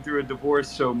were going through a divorce,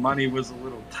 so money was a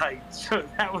little tight. So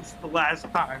that was the last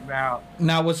time out.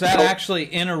 Now, was that actually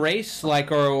in a race,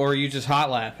 like, or were you just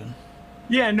hot lapping?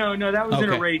 Yeah, no, that was in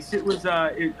a race. It was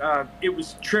it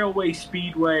was Trailway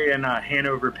Speedway in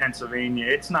Hanover, Pennsylvania.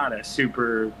 It's not a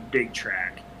super big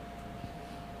track.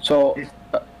 So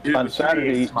on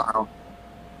Saturday,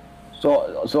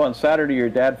 so on Saturday, your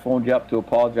dad phoned you up to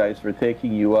apologize for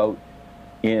taking you out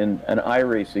in an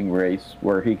iRacing race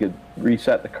where he could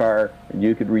reset the car and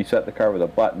you could reset the car with a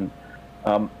button.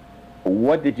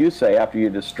 What did you say after you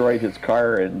destroyed his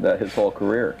car and his whole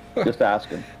career? Just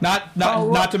asking. Not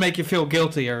to make you feel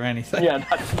guilty or anything. Yeah,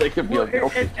 not to make you feel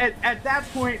guilty. At that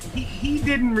point, he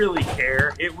didn't really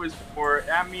care. It was more,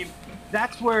 I mean,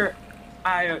 that's where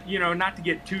I, not to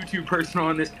get too personal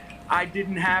on this, I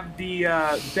didn't have the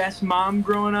best mom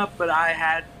growing up, but I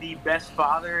had the best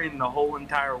father in the whole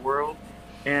entire world.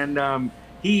 And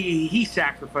he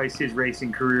sacrificed his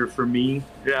racing career for me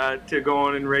to go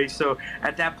on and race. So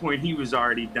at that point, he was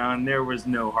already done. There was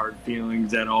no hard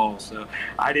feelings at all. So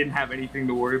I didn't have anything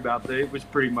to worry about. It was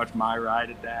pretty much my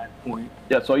ride at that point.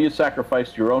 Yeah, so you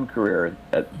sacrificed your own career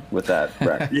with that,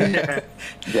 correct? Yeah.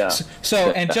 Yeah.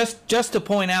 So, and just to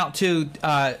point out too,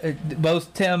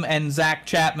 both Tim and Zach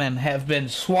Chapman have been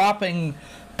swapping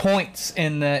points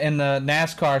in the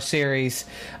NASCAR series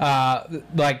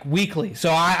like weekly.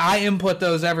 So I input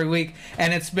those every week,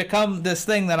 and it's become this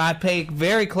thing that I pay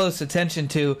very close attention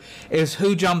to, is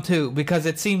who jumped who, because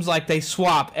it seems like they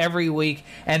swap every week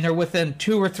and they're within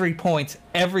 2 or 3 points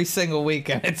every single week,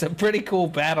 and it's a pretty cool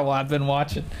battle I've been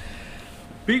watching.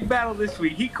 Big battle this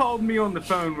week. He called me on the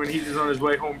phone when he was on his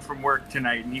way home from work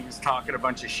tonight, and he was talking a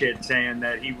bunch of shit, saying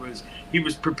that he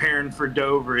was preparing for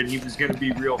Dover and he was going to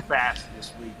be real fast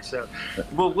this week. So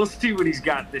we'll see what he's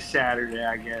got this Saturday,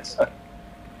 I guess.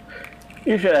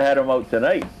 You should have had him out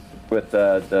tonight with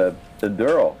the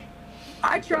Duro.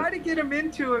 I try to get him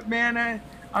into it, man.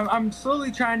 I'm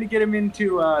slowly trying to get him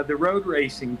into the road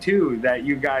racing too, that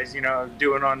you guys,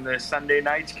 doing on the Sunday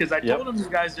nights, because I told him you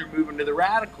guys are moving to the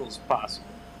Radicals possible.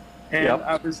 And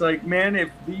I was like, man, if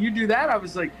you do that, I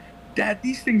was like, Dad,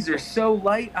 these things are so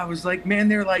light. I was like, man,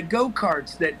 they're like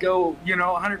go-karts that go,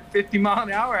 150 mile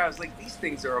an hour. I was like, these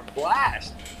things are a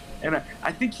blast. And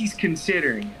I think he's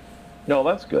considering it. No,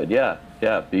 that's good. Yeah.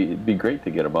 It'd be great to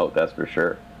get him out, that's for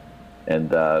sure. And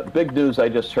big news I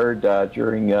just heard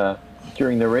during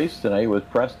the race tonight was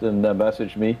Preston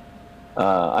messaged me.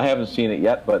 I haven't seen it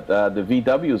yet, but the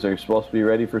VWs are supposed to be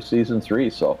ready for season 3,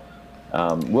 so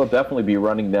we'll definitely be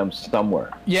running them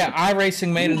somewhere. Yeah,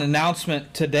 iRacing made an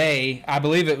announcement today. I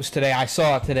believe it was today. I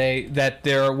saw it today that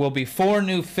there will be 4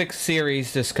 new fixed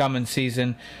series this coming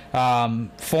season.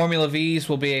 Formula V's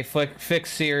will be a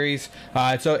fixed series.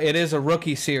 So it is a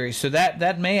rookie series. So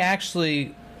that may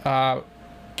actually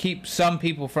keep some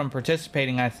people from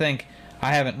participating, I think.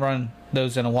 I haven't run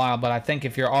those in a while, but I think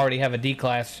if you already have a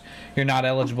D-Class, you're not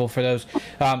eligible for those.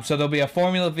 So there'll be a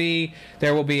Formula V.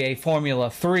 There will be a Formula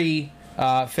 3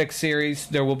 fixed series.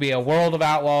 There will be a World of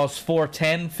Outlaws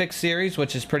 410 fixed series,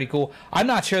 which is pretty cool. I'm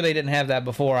not sure they didn't have that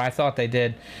before. I thought they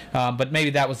did, but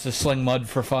maybe that was the Sling Mud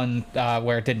for fun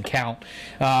where it didn't count.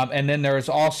 And then there's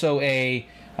also a...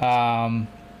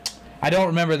 I don't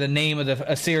remember the name of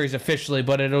a series officially,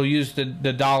 but it'll use the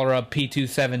dollar up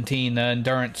P217, the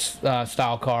endurance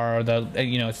style car, or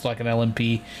it's like an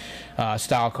LMP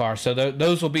style car. So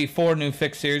those will be 4 new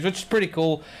fixed series, which is pretty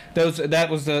cool. That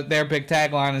was their big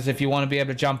tagline, is if you want to be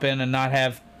able to jump in and not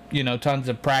have tons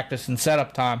of practice and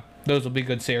setup time, those will be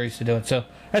good series to do it. So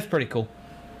that's pretty cool.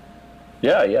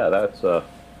 Yeah, that's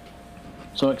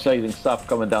some exciting stuff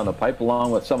coming down the pipe,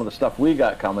 along with some of the stuff we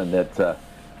got coming that.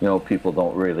 People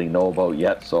don't really know about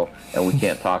yet, and we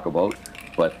can't talk about.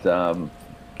 But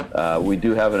we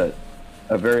do have a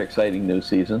very exciting new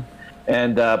season,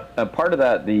 and part of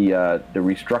that, the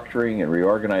restructuring and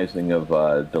reorganizing of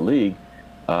the league.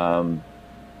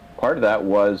 Part of that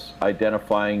was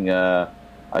identifying a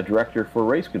director for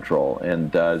race control,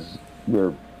 and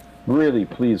we're really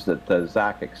pleased that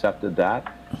Zach accepted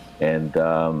that,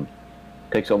 and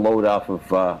takes a load off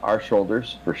of our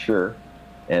shoulders for sure.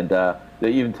 And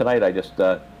even tonight, I just,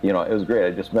 it was great.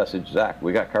 I just messaged Zach.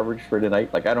 We got coverage for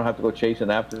tonight. Like, I don't have to go chasing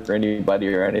after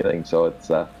anybody or anything. So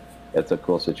it's a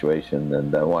cool situation.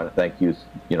 And I want to thank you,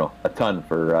 a ton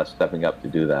for stepping up to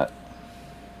do that.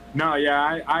 No,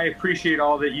 yeah, I appreciate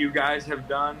all that you guys have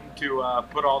done to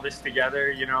put all this together,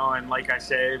 and like I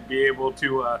say, be able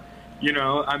to,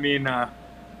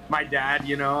 my dad,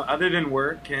 other than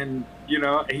work and,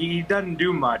 he doesn't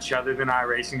do much other than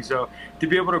iRacing. So to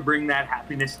be able to bring that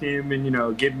happiness to him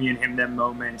and, give me and him them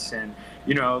moments and,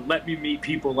 let me meet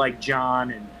people like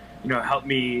John and, help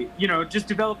me, just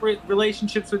develop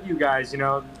relationships with you guys,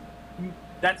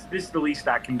 this is the least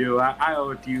I can do. I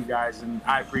owe it to you guys, and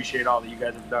I appreciate all that you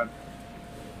guys have done.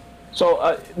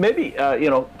 So maybe,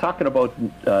 talking about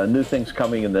new things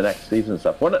coming in the next season and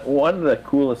stuff, one of the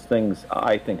coolest things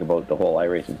I think about the whole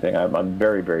iRacing thing, I'm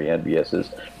very, very envious,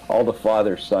 is all the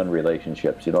father-son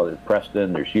relationships. There's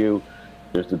Preston, there's you,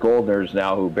 there's the Goldners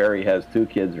now, who Barry has 2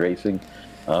 kids racing,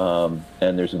 and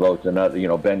there's about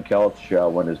another, Ben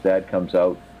Kelch, when his dad comes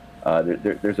out,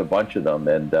 there's a bunch of them,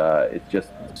 and it's just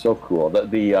so cool.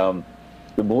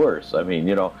 The Moors,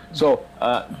 So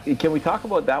can we talk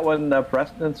about that one,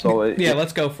 Preston? So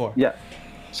let's go for it. Yeah.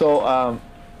 So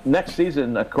next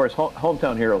season, of course,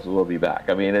 Hometown Heroes will be back.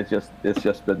 It's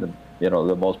just been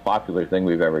the most popular thing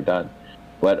we've ever done.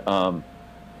 But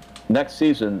next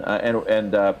season,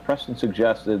 and Preston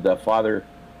suggested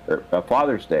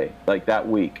Father's Day, like that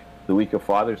week, the week of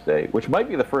Father's Day, which might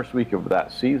be the first week of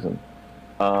that season.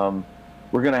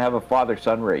 We're going to have a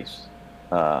father-son race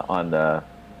on a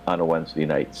Wednesday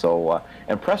night. So,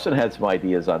 and Preston had some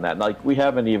ideas on that. Like, we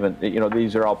haven't even,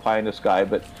 these are all pie in the sky,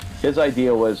 but his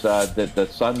idea was that the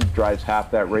son drives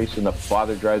half that race and the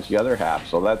father drives the other half.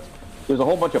 So there's a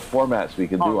whole bunch of formats we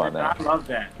can do on that. I love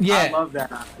that. Yeah. I love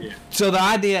that idea. So the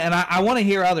idea, and I want to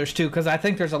hear others too, because I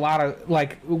think there's a lot of,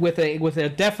 like, with a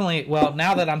definitely, well,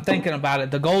 now that I'm thinking about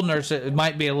it, the Goldners, it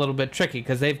might be a little bit tricky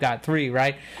because they've got 3,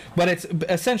 right? But it's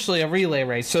essentially a relay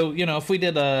race. So, if we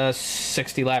did a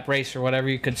 60-lap race or whatever,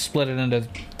 you could split it into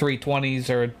 320s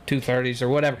or 230s or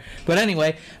whatever. But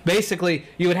anyway, basically,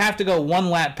 you would have to go 1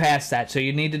 lap past that. So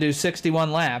you need to do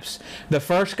 61 laps. The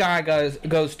first guy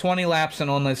goes 20 laps, and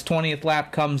on this 20th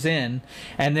lap comes in,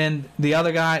 and then the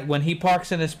other guy, when he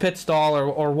parks in his pit stall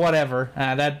or whatever,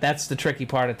 that's the tricky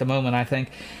part at the moment, I think.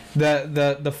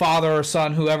 The father or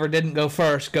son, whoever didn't go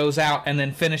first, goes out and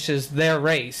then finishes their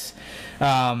race.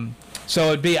 So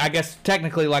it'd be, I guess,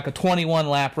 technically like a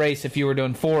 21-lap race if you were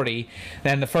doing 40.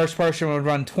 Then the first person would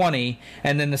run 20,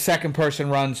 and then the second person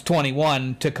runs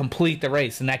 21 to complete the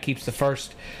race, and that keeps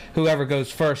whoever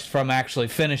goes first from actually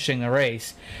finishing the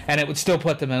race, and it would still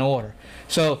put them in order.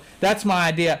 So that's my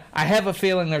idea. I have a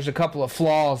feeling there's a couple of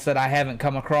flaws that I haven't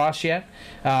come across yet,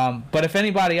 but if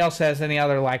anybody else has any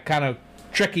other, like, kind of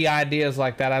tricky ideas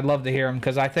like that, I'd love to hear them,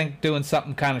 because I think doing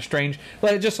something kind of strange,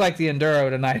 but just like the Enduro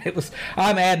tonight,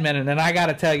 I'm adminning, and I got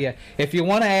to tell you, if you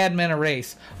want to admin a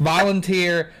race,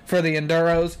 volunteer for the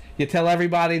Enduros. You tell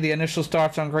everybody the initial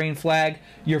starts on green flag,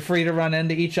 you're free to run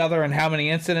into each other and how many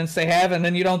incidents they have, and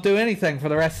then you don't do anything for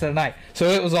the rest of the night. So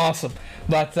it was awesome.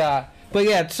 But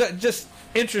yeah, it's just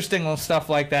interesting little stuff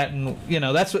like that, and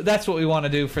that's what we want to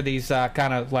do for these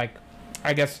kind of, like,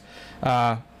 I guess,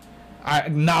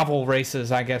 novel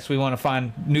races. I guess we want to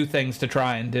find new things to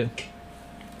try and do.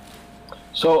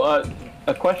 So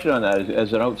a question on that,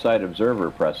 as an outside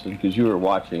observer, Preston, because you were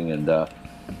watching, and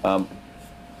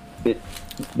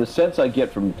the sense I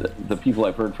get from the people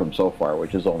I've heard from so far,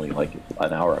 which is only like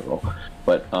an hour ago,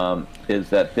 but is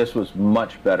that this was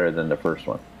much better than the first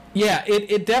one. Yeah,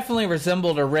 it definitely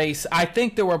resembled a race. I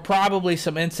think there were probably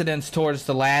some incidents towards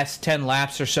the last 10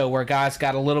 laps or so where guys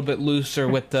got a little bit looser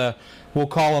with we'll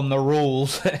call them the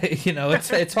rules.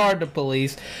 It's hard to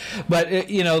police, but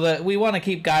we want to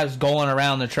keep guys going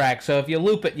around the track. So if you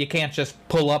loop it, you can't just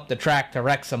pull up the track to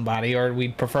wreck somebody, or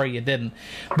we'd prefer you didn't.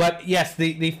 But yes,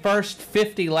 the first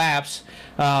 50 laps,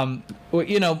 there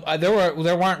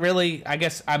weren't really, I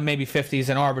guess maybe 50 is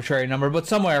an arbitrary number, but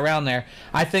somewhere around there.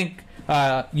 I think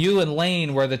you and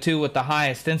Lane were the two with the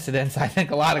highest incidents. I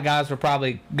think a lot of guys were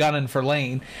probably gunning for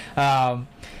Lane,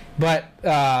 but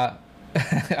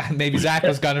maybe Zach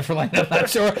was gunning for Lane. I'm not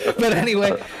sure, but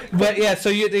anyway, yeah. So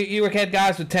you had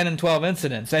guys with 10 and 12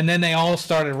 incidents, and then they all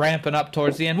started ramping up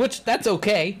towards the end, which that's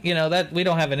okay. That we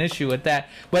don't have an issue with that.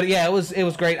 But yeah, it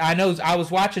was great. I know I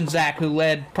was watching Zach, who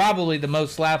led probably the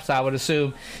most laps, I would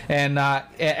assume, and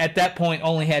at that point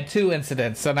only had 2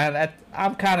 incidents, and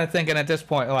I'm kind of thinking at this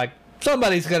point, like,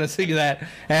 somebody's going to see that,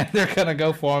 and they're going to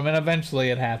go for him, and eventually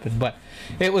it happened. But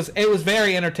it was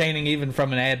very entertaining, even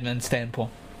from an admin standpoint.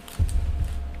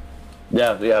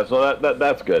 Yeah. So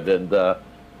that's good, and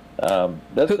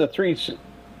that's the 3.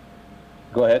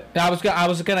 Go ahead. I was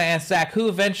going to ask Zach, who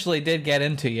eventually did get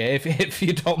into you, if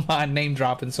you don't mind name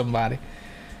dropping somebody.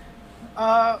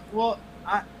 Well,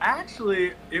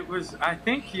 it was, I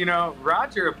think,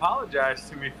 Roger apologized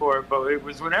to me for it, but it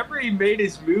was whenever he made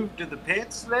his move to the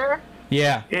pits there.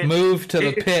 Yeah, move to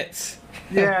the pits.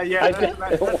 Yeah,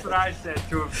 that's what I said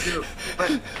to him too.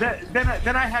 But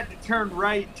then I had to turn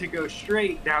right to go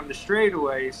straight down the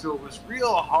straightaway, so it was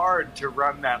real hard to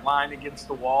run that line against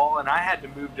the wall, and I had to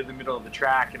move to the middle of the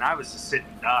track, and I was a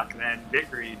sitting duck. Then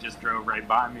Vickery just drove right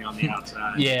by me on the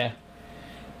outside. Yeah.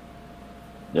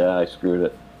 Yeah, I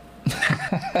screwed it.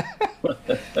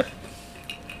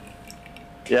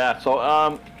 Yeah,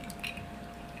 so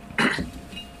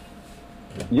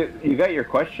you got your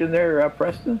question there,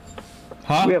 Preston?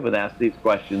 Huh? We haven't asked these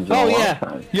questions in a long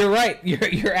time. You're right.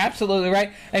 You're absolutely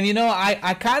right. And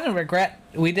I kind of regret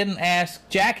we didn't ask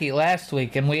Jackie last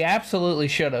week, and we absolutely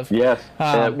should have. Yes,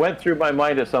 it went through my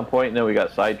mind at some point, and then we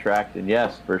got sidetracked. And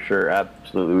yes, for sure,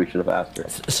 absolutely, we should have asked her.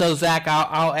 So Zach,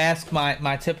 I'll ask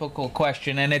my typical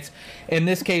question, and it's, in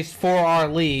this case, for our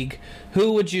league.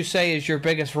 Who would you say is your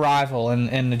biggest rival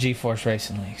in the G-Force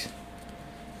Racing Leagues?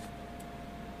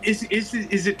 Is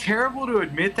it terrible to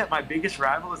admit that my biggest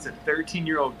rival is a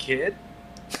 13-year-old kid?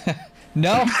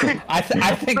 No, I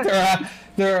think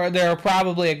there are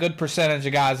probably a good percentage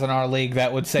of guys in our league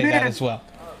that would say that as well.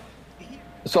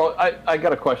 So I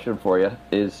got a question for you.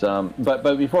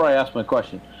 But before I ask my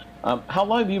question, how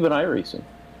long have you been iRacing?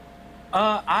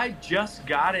 I just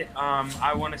got it.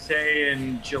 I want to say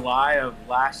in July of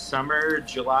last summer,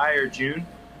 July or June.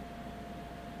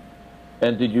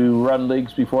 And did you run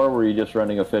leagues before? Or were you just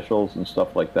running officials and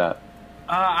stuff like that?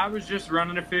 I was just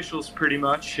running officials pretty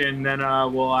much, and then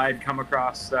I had come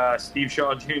across Steve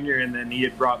Shaw Jr. and then he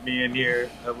had brought me in here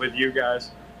with you guys.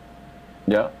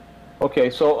 Yeah. Okay.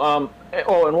 So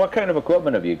and what kind of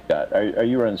equipment have you got? Are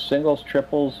you running singles,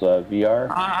 triples,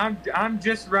 VR? I'm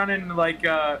just running like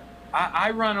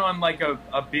I run on like a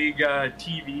big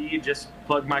TV. Just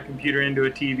plug my computer into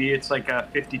a TV. It's like a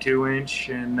 52-inch,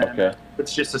 and then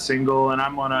it's just a single. And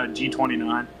I'm on a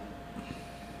G29.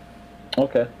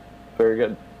 Okay, very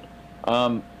good.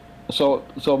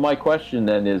 So my question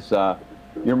then is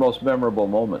your most memorable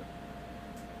moment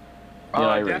in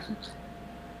iRacing.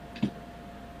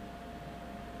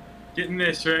 Getting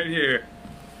this right here.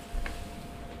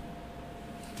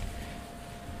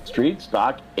 Street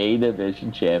Stock A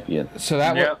Division champion. So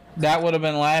that would have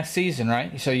been last season,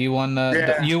 right? So you won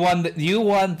you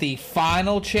won the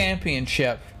final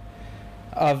championship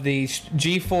of the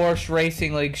G-Force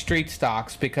Racing League Street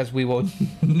Stocks, because we will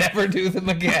never do them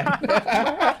again.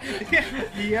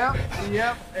 Yep.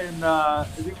 And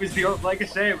it was like I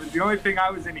say, it was the only thing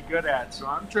I was any good at. So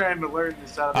I'm trying to learn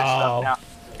this other stuff now.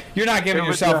 You're not giving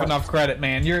yourself enough credit,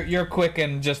 man. You're quick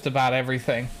in just about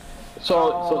everything.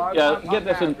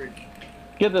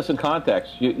 Get this in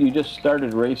context. You just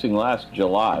started racing last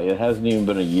July. It hasn't even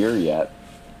been a year yet.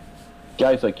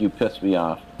 Guys like you piss me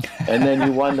off. And then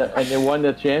you won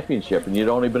the championship, and you'd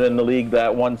only been in the league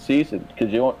that one season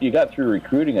because you got through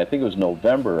recruiting. I think it was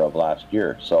November of last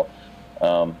year. So,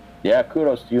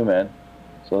 kudos to you, man.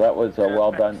 So that was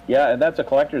well done. Yeah, and that's a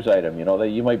collector's item. You know, that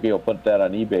you might be able to put that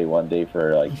on eBay one day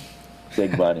for like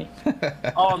big money.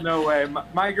 Oh, no way.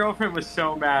 My girlfriend was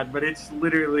so mad, but it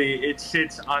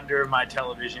sits under my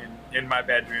television in my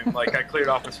bedroom. Like, I cleared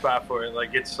off a spot for it.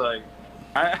 Like, it's like,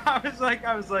 I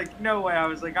was like, no way. I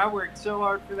was like, I worked so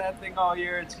hard for that thing all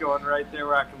year. It's going right there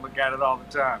where I can look at it all the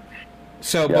time.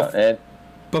 So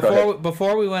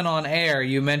before we went on air,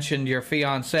 you mentioned your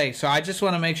fiance. So I just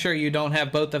want to make sure you don't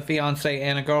have both a fiance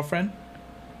and a girlfriend.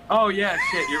 Oh, yeah,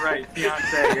 shit, you're right.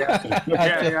 Fiance, yeah.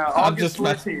 Yeah. August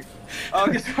 14th.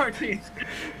 August 14th.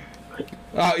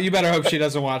 You better hope she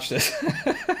doesn't watch this.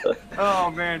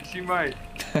 Oh, man, she might.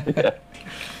 Yeah.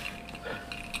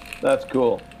 That's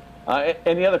cool.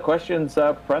 Any other questions,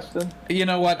 Preston? You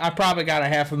know what? I probably got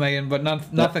 500,000, but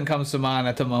nothing comes to mind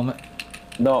at the moment.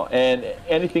 No, and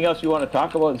anything else you want to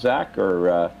talk about, Zach,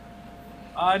 or...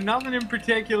 Nothing in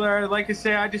particular. Like I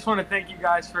say, I just want to thank you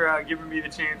guys for giving me the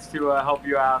chance to help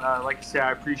you out. Like I say,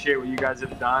 I appreciate what you guys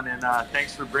have done, and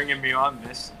thanks for bringing me on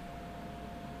this.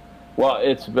 Well,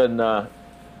 it's been,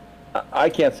 I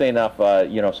can't say enough.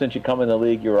 Since you come in the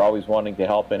league, you were always wanting to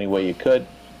help any way you could,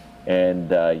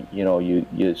 and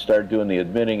you started doing the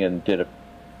admitting and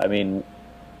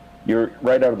you're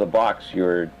right out of the box.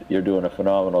 You're doing a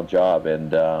phenomenal job,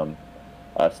 and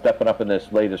stepping up in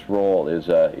this latest role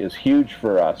is huge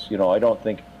for us. I don't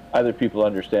think other people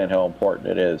understand how important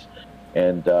it is,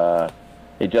 and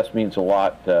it just means a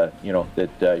lot. That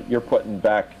you're putting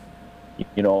back,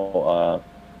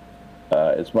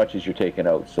 as much as you're taking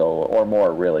out, or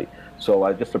more really. So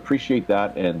I just appreciate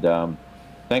that, and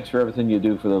thanks for everything you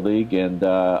do for the league. And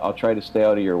I'll try to stay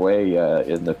out of your way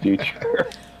in the future,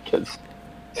 because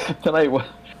tonight.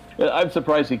 I'm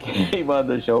surprised he came on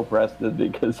the show, Preston,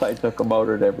 because I took him out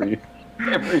at every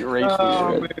race.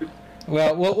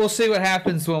 Well, we'll see what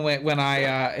happens when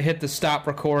I hit the stop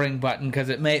recording button,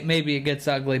 because maybe it gets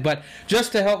ugly. But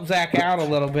just to help Zach out a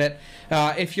little bit,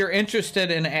 if you're interested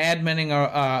in adminning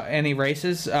any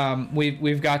races,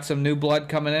 we've got some new blood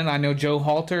coming in. I know Joe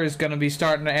Halter is going to be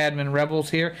starting to admin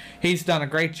Rebels here. He's done a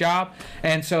great job.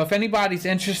 And so if anybody's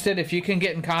interested, if you can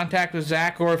get in contact with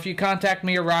Zach, or if you contact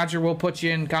me or Roger, we'll put you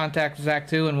in contact with Zach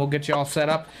too, and we'll get you all set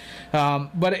up.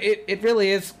 But it really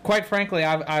is, quite frankly,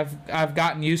 I've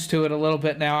gotten used to it a little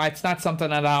bit now. It's not something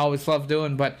that I always love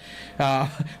doing, but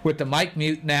with the mic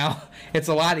mute now, it's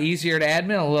a lot easier to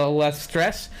admin, a little less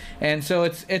stress, and so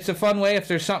it's a fun way if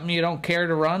there's something you don't care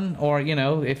to run, or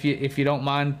if you don't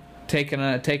mind taking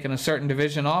a certain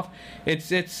division off. It's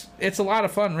a lot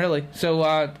of fun, really.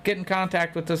 So get in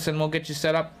contact with us, and we'll get you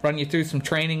set up, run you through some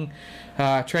training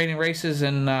races,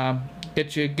 and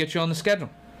get you on the schedule.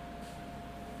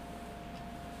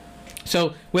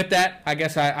 So with that, I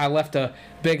guess I left a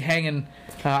big hanging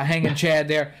Chad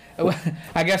there.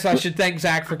 I guess I should thank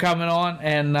Zach for coming on,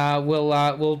 and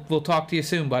we'll talk to you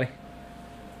soon, buddy.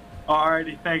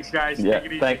 Alrighty, thanks guys. Yeah,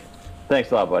 Take it easy.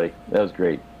 thanks a lot, buddy. That was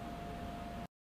great.